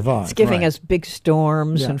to survive. It's giving us big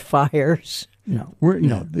storms and fires.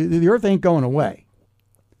 The Earth ain't going away,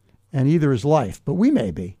 and either is life. But we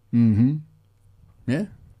may be. Mm-hmm. Yeah.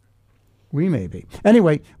 We may be.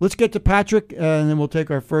 Anyway, let's get to Patrick, and then we'll take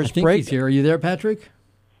our first break. He's here. Are you there, Patrick?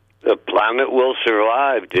 The planet will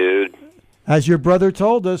survive, dude. As your brother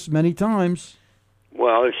told us many times.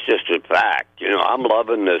 Well, it's just a fact. I'm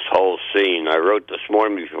loving this whole scene. I wrote this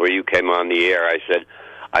morning before you came on the air. I said,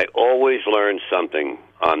 I always learn something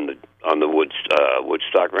on the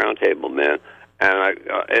Woodstock Roundtable, man.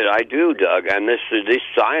 And I do, Doug. And this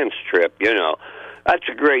science trip, that's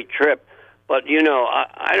a great trip. But,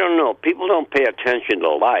 I don't know. People don't pay attention to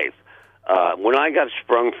life. When I got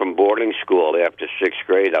sprung from boarding school after 6th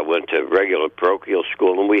grade, I went to regular parochial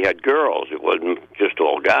school, and we had girls. It wasn't just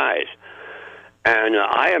all guys. And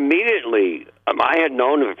I immediately, I had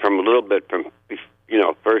known them from a little bit from,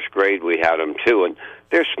 1st grade we had them too. And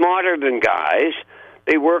they're smarter than guys.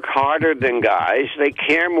 They work harder than guys. They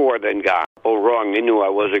care more than guys. Oh, wrong. They knew I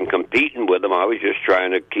wasn't competing with them. I was just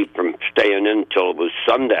trying to keep from staying in until it was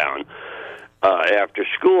sundown after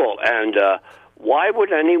school. And why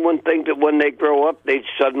would anyone think that when they grow up, they'd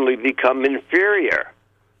suddenly become inferior?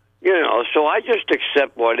 So I just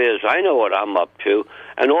accept what is. I know what I'm up to.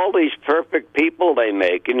 And all these perfect people they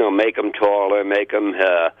make them taller, make them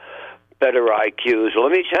better IQs.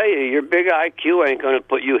 Let me tell you, your big IQ ain't going to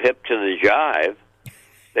put you hip to the jive.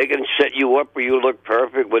 They can set you up where you look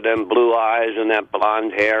perfect with them blue eyes and that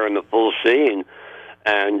blonde hair and the full scene.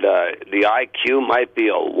 And the IQ might be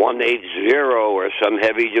a 180 or some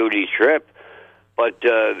heavy-duty trip. But,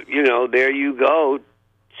 there you go,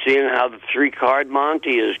 seeing how the 3-card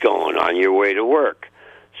Monte is going on your way to work.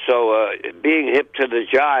 So being hip to the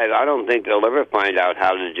jive, I don't think they'll ever find out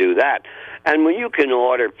how to do that. And when you can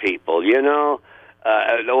order people,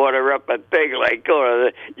 order up a thing like,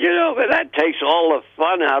 but that takes all the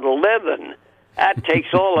fun out of living. That takes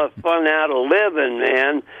all the fun out of living,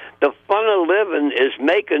 man. The fun of living is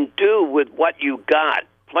making do with what you got,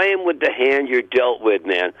 playing with the hand you're dealt with,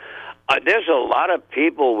 man. There's a lot of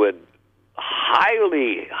people with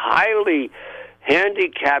highly, highly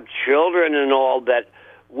handicapped children and all that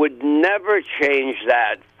would never change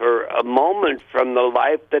that for a moment from the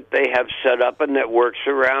life that they have set up and that works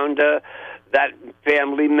around that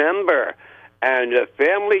family member. And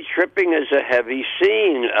family tripping is a heavy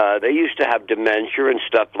scene. They used to have dementia and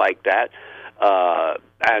stuff like that.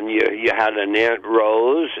 And you had an Aunt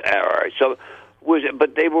Rose,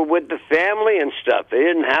 but they were with the family and stuff. They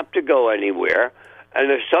didn't have to go anywhere. And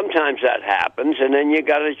sometimes that happens, and then you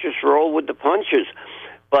got to just roll with the punches.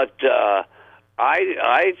 But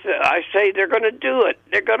I say they're going to do it.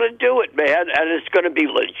 They're going to do it, man, and it's going to be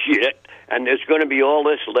legit. And there's going to be all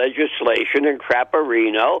this legislation and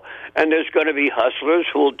crapperino, and there's going to be hustlers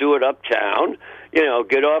who will do it uptown.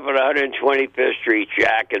 Get off at 125th Street,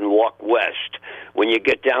 Jack, and walk west. When you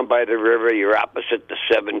get down by the river, you're opposite the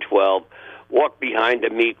 712. Walk behind the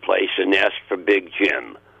meat place and ask for Big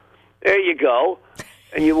Jim. There you go.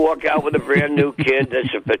 And you walk out with a brand new kid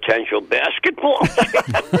that's a potential basketball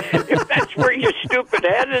fan. If that's where your stupid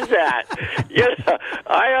head is at.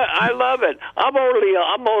 I love it. I'm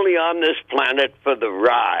only on this planet for the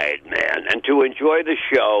ride, man, and to enjoy the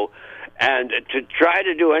show and to try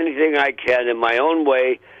to do anything I can in my own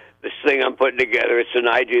way. This thing I'm putting together, it's an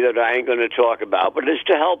idea that I ain't going to talk about, but it's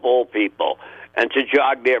to help old people and to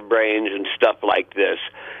jog their brains and stuff like this.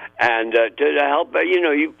 And to help,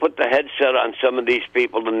 you put the headset on some of these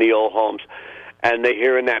people in the old homes, and they're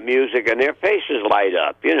hearing that music, and their faces light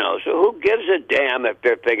up, So who gives a damn if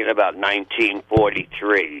they're thinking about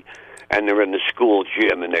 1943, and they're in the school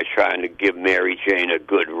gym, and they're trying to give Mary Jane a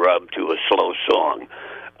good rub to a slow song?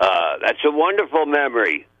 That's a wonderful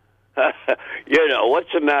memory.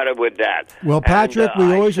 What's the matter with that? Well, Patrick,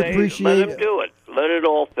 we always appreciate... Let them do it. Let it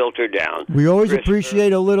all filter down. We always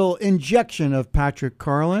appreciate a little injection of Patrick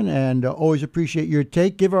Carlin, and always appreciate your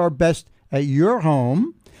take. Give our best at your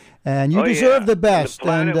home, and you deserve the best. The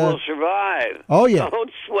planet will survive. Oh, yeah.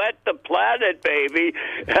 Don't sweat the planet, baby.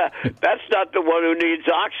 That's not the one who needs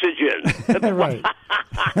oxygen. Right.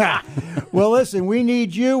 Well, listen, we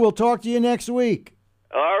need you. We'll talk to you next week.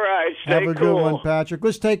 All right, stay Have a good one, Patrick.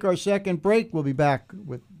 Let's take our second break. We'll be back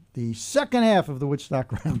with the second half of the Woodstock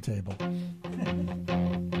Roundtable.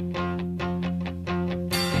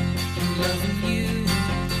 Loving you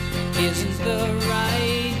isn't the right